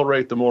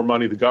accelerate the more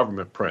money the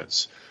government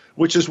prints,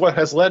 which is what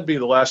has led me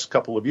the last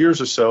couple of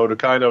years or so to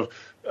kind of,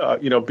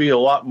 be a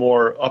lot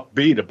more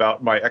upbeat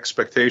about my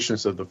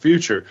expectations of the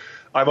future.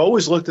 I've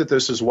always looked at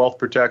this as wealth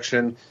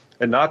protection,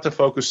 and not to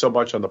focus so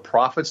much on the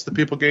profits that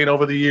people gain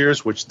over the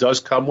years, which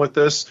does come with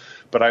this,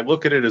 but I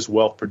look at it as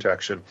wealth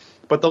protection.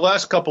 But the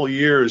last couple of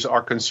years,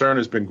 our concern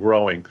has been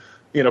growing,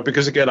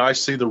 because, again, I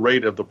see the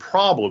rate of the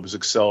problems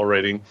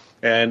accelerating,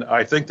 and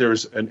I think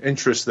there's an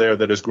interest there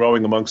that is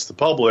growing amongst the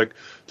public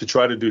to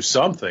try to do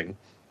something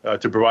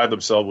to provide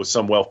themselves with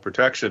some wealth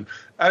protection.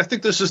 And I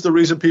think this is the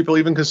reason people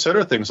even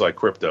consider things like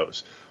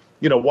cryptos.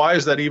 Why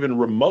is that even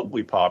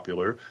remotely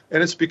popular?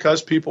 And it's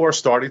because people are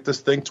starting to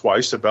think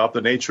twice about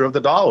the nature of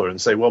the dollar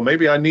and say, well,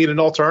 maybe I need an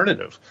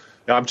alternative.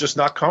 I'm just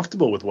not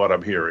comfortable with what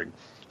I'm hearing.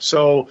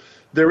 So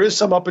there is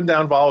some up and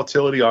down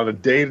volatility on a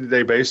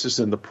day-to-day basis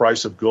in the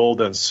price of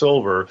gold and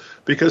silver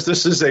because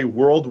this is a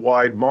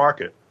worldwide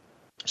market.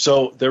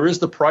 So there is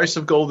the price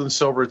of gold and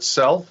silver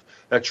itself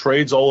that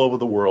trades all over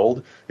the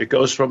world. It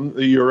goes from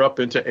Europe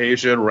into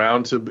Asia and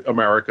around to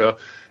America.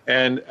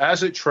 And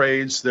as it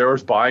trades,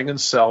 there's buying and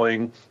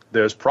selling.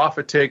 There's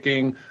profit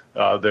taking.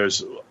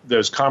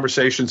 There's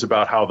conversations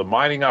about how the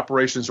mining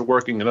operations are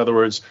working. In other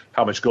words,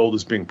 how much gold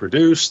is being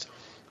produced.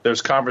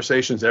 There's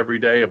conversations every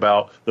day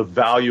about the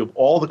value of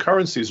all the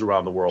currencies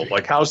around the world.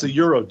 Like, how's the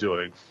euro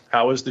doing?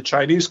 How is the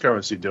Chinese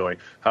currency doing?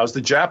 How's the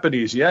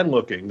Japanese yen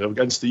looking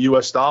against the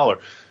U.S. dollar?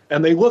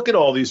 And they look at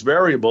all these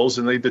variables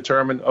and they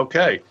determine,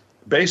 okay,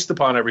 based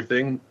upon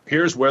everything,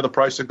 here's where the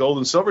price of gold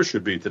and silver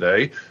should be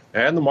today.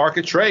 And the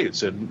market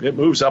trades and it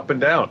moves up and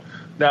down.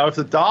 Now, if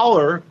the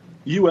dollar,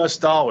 U.S.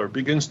 dollar,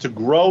 begins to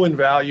grow in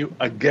value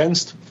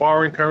against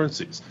foreign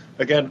currencies,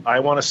 again, I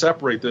want to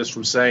separate this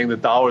from saying the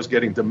dollar is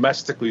getting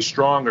domestically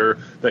stronger,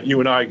 that you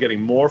and I are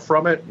getting more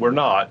from it. We're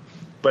not.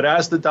 But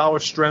as the dollar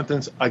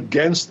strengthens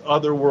against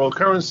other world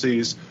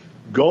currencies,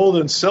 gold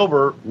and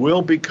silver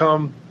will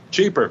become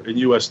cheaper in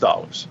U.S.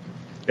 dollars.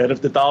 And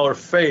if the dollar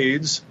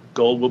fades,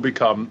 gold will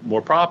become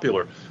more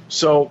popular.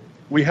 So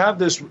we have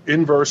this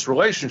inverse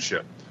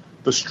relationship.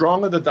 The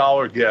stronger the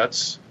dollar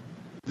gets,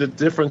 the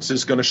difference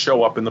is going to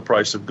show up in the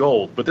price of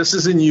gold. But this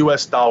is in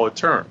U.S. dollar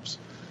terms.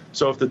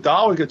 So if the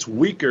dollar gets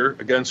weaker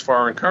against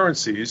foreign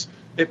currencies,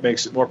 it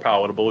makes it more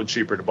palatable and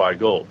cheaper to buy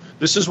gold.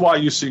 This is why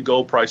you see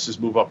gold prices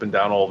move up and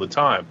down all the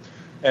time.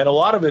 And a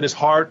lot of it is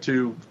hard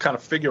to kind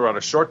of figure on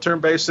a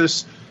short-term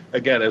basis.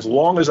 Again, as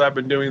long as I've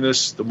been doing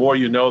this, the more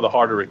you know, the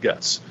harder it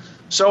gets.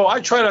 So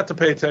I try not to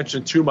pay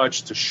attention too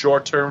much to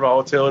short-term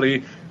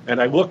volatility,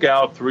 and I look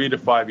out 3 to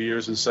 5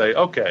 years and say,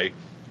 okay,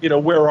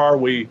 where are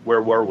we?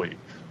 Where were we?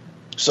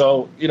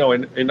 So, in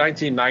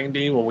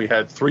 1990, when we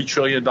had $3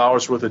 trillion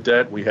worth of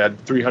debt, we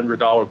had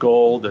 $300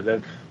 gold. And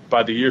then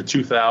by the year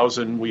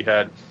 2000, we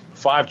had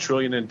 $5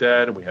 trillion in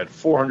debt and we had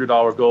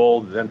 $400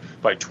 gold. And then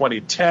by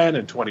 2010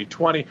 and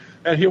 2020,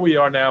 and here we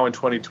are now in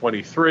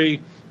 2023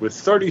 with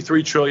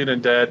 $33 trillion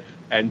in debt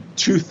and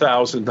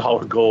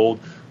 $2,000 gold.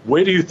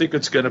 Where do you think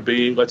it's going to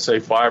be, let's say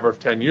 5 or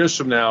 10 years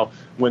from now,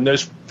 when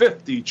there's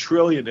 $50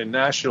 trillion in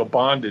national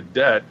bonded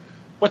debt?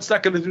 What's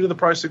that going to do to the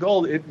price of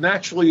gold? It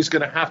naturally is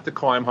going to have to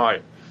climb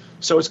higher.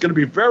 So it's going to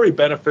be very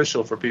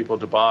beneficial for people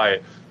to buy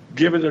it,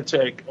 give it or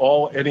take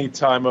any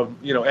time of,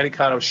 any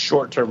kind of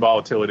short-term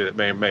volatility that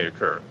may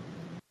occur.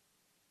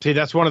 See,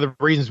 that's one of the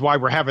reasons why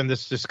we're having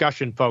this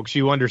discussion, folks.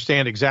 You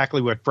understand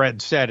exactly what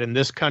Fred said. In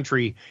this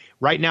country,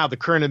 right now, the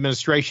current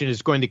administration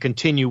is going to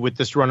continue with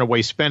this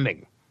runaway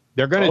spending.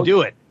 They're going to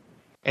do it.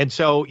 And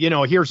so,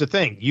 here's the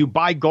thing. You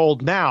buy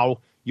gold now,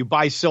 you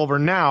buy silver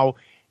now,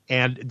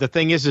 and the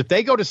thing is, if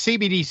they go to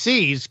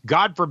CBDCs,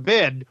 God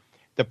forbid,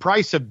 the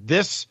price of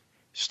this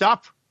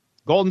stuff,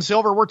 gold and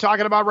silver we're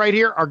talking about right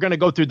here, are going to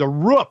go through the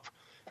roof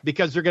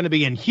because they're going to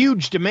be in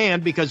huge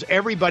demand because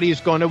everybody is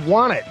going to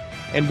want it.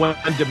 And when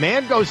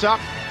demand goes up,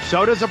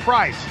 so does the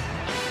price.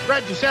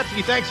 Fred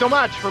Jastrzebski, thanks so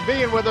much for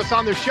being with us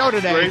on the show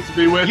today. Great to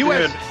be with you.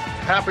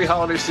 Happy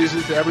holiday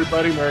season to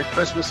everybody. Merry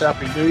Christmas,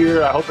 Happy New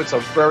Year. I hope it's a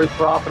very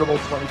profitable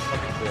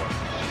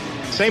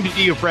 2024. Same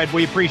to you, Fred.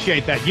 We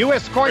appreciate that.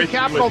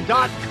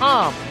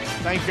 USCoinCapital.com.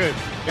 Thank you.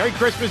 Merry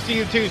Christmas to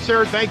you too,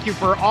 sir. Thank you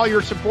for all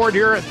your support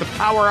here at the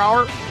Power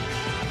Hour.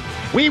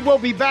 We will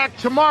be back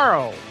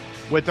tomorrow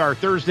with our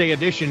Thursday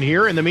edition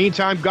here. In the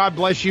meantime, God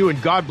bless you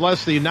and God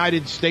bless the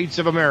United States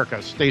of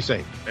America. Stay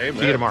safe. Amen.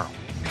 See you tomorrow.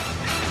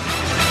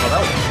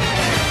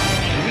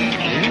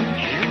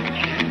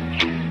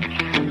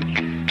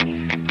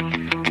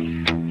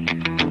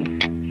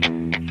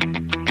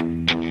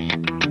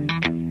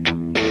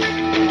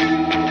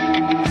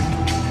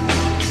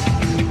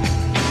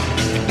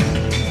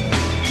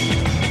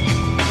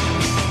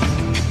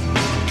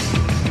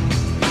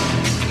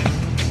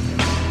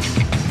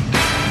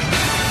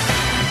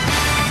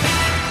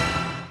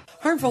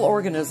 Harmful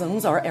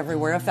organisms are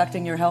everywhere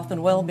affecting your health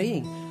and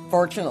well-being.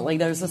 Fortunately,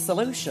 there's a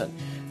solution.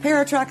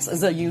 Paratrex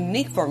is a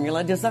unique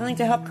formula designed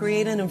to help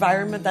create an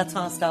environment that's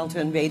hostile to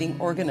invading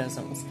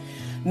organisms.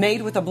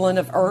 Made with a blend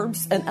of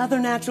herbs and other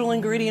natural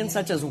ingredients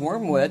such as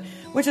wormwood,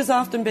 which has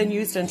often been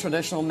used in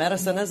traditional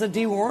medicine as a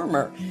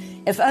dewormer.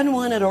 If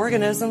unwanted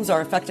organisms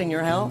are affecting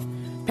your health,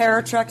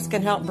 Paratrex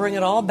can help bring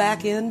it all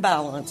back in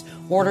balance.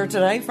 Order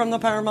today from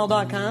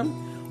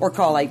thepowermill.com or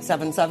call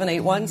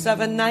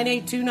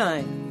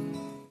 877-817-9829.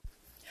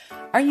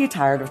 Are you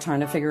tired of trying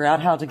to figure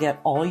out how to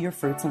get all your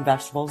fruits and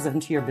vegetables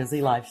into your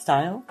busy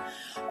lifestyle?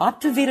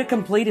 Optivita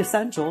Complete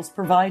Essentials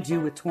provides you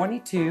with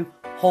 22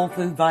 whole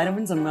food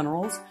vitamins and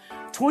minerals,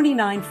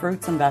 29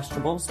 fruits and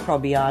vegetables,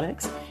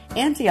 probiotics,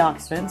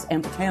 antioxidants,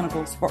 and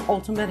botanicals for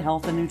ultimate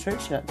health and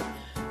nutrition.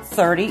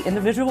 30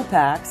 individual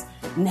packs,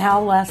 now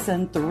less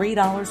than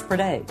 $3 per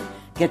day.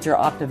 Get your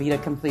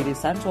OptiVita Complete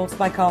Essentials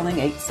by calling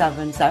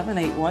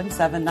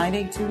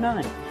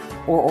 877-817-9829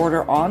 or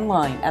order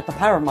online at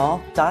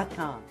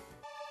thepowermall.com.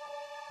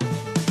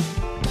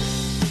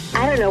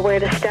 I don't know where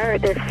to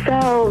start. There's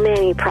so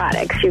many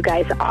products you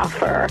guys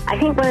offer. I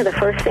think one of the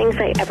first things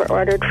I ever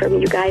ordered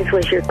from you guys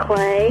was your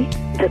clay.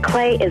 The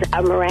clay is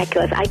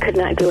miraculous. I could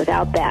not do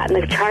without that.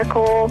 And the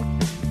charcoal,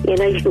 you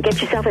know, you can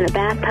get yourself in a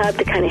bathtub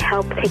to kind of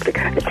help take the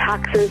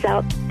toxins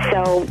out.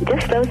 So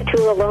just those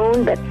two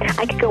alone, but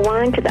I could go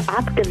on to the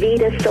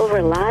OptiVita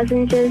Silver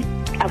Lozenges.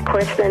 Of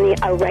course, then the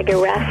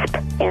Oregaresp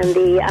and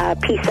the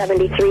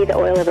P73, the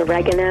oil of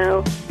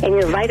oregano, and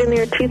your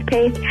Vitamir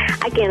toothpaste.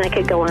 Again, I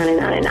could go on and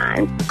on and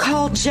on.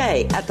 Call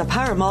Jay at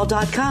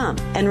thepowermall.com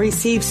and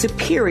receive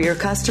superior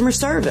customer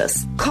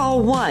service.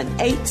 Call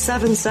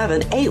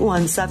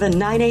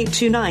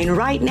 1-877-817-9829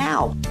 right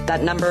now.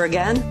 That number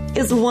again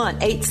is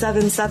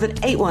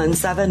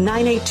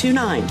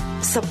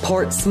 1-877-817-9829.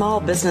 Support small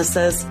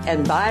businesses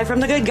and buy from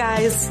the good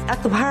guys at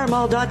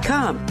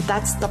thepowermall.com.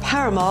 That's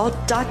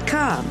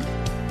thepowermall.com.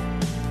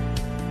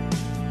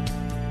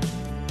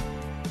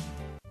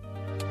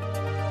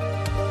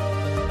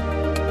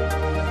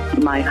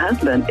 My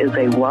husband is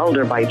a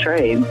welder by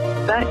trade,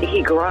 but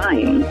he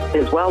grinds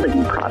his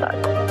welding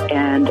products.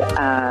 And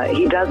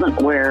he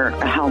doesn't wear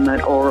a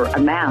helmet or a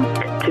mask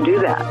to do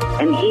that.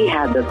 And he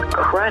had this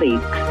cruddy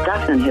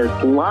stuff in his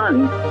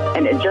lungs,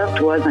 and it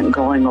just wasn't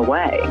going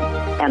away.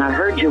 And I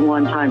heard you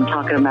one time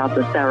talking about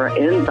the Sarah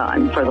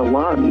enzyme for the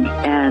lungs.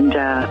 And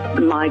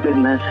my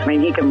goodness, I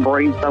mean, he can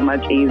breathe so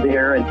much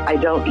easier. And I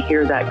don't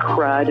hear that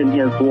crud in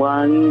his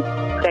lungs.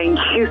 Thank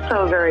you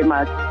so very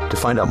much. To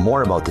find out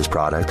more about this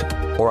product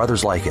or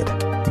others like it,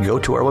 go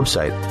to our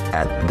website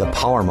at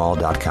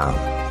thepowermall.com.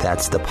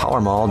 That's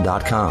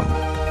thepowermall.com.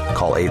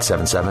 Call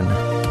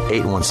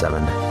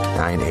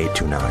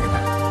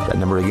 877-817-9829. That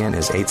number again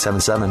is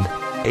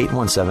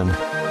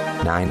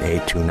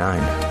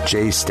 877-817-9829.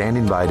 Jay's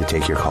standing by to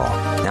take your call.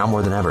 Now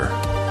more than ever,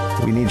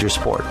 we need your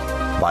support.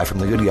 Buy from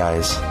the good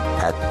guys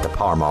at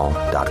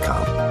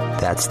thepowermall.com.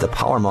 That's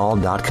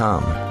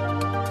thepowermall.com.